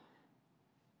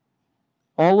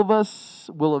 All of us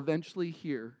will eventually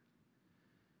hear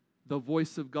the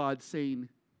voice of God saying,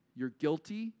 you're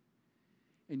guilty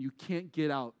and you can't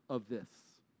get out of this.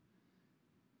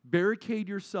 Barricade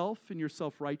yourself in your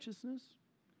self-righteousness.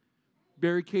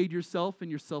 Barricade yourself in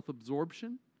your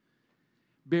self-absorption.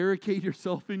 Barricade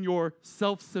yourself in your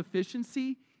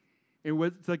self-sufficiency. And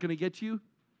what's that going to get you?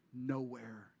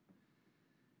 Nowhere.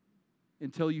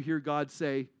 Until you hear God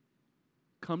say,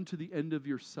 come to the end of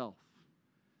yourself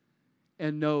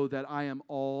and know that I am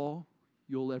all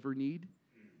you'll ever need.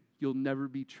 You'll never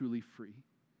be truly free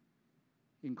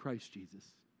in Christ Jesus.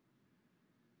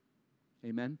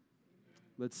 Amen.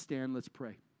 Let's stand, let's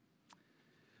pray.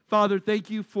 Father, thank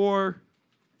you for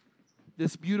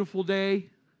this beautiful day,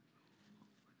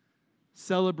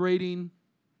 celebrating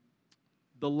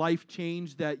the life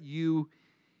change that you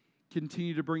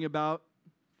continue to bring about.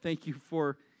 Thank you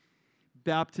for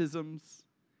baptisms.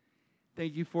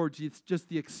 Thank you for just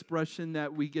the expression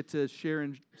that we get to share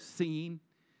in singing,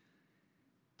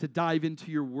 to dive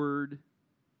into your word.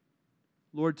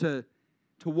 Lord, to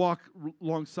walk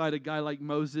alongside a guy like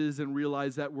Moses and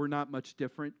realize that we're not much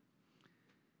different.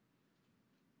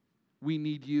 We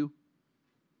need you.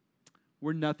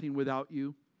 We're nothing without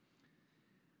you.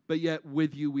 But yet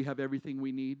with you we have everything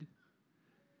we need.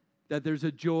 That there's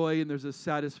a joy and there's a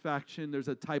satisfaction, there's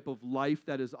a type of life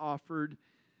that is offered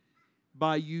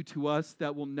by you to us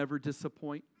that will never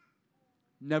disappoint,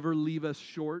 never leave us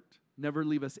short, never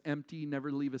leave us empty,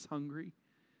 never leave us hungry.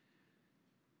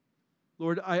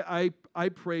 Lord, I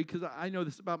pray, because I know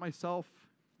this about myself.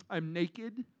 I'm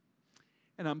naked,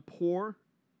 and I'm poor,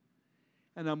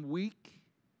 and I'm weak,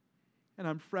 and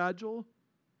I'm fragile.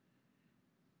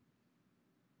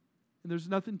 And there's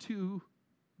nothing to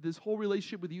this whole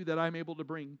relationship with you that I'm able to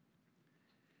bring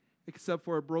except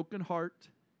for a broken heart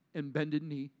and bended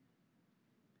knee.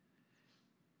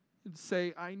 And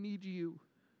say, I need you.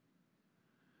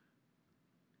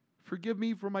 Forgive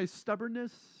me for my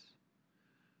stubbornness.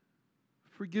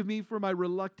 Forgive me for my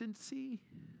reluctancy.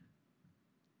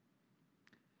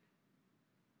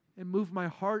 And move my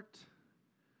heart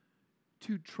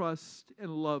to trust and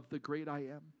love the great I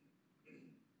am.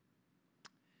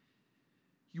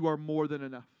 You are more than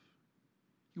enough.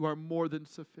 You are more than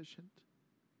sufficient.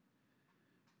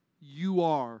 You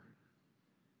are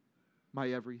my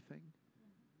everything.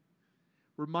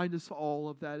 Remind us all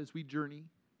of that as we journey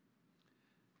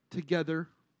together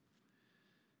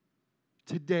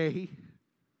today.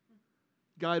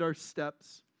 Guide our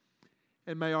steps,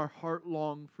 and may our heart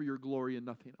long for your glory and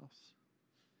nothing else.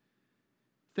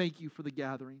 Thank you for the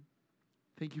gathering.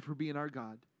 Thank you for being our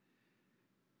God.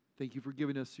 Thank you for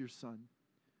giving us your Son,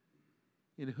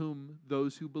 in whom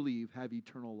those who believe have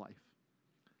eternal life.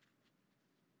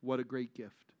 What a great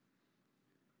gift.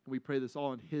 And we pray this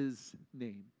all in his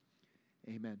name.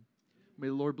 Amen. May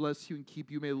the Lord bless you and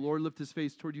keep you. May the Lord lift his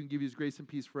face toward you and give you his grace and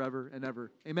peace forever and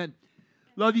ever. Amen.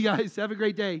 Love you guys. Have a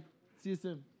great day. See you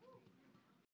soon.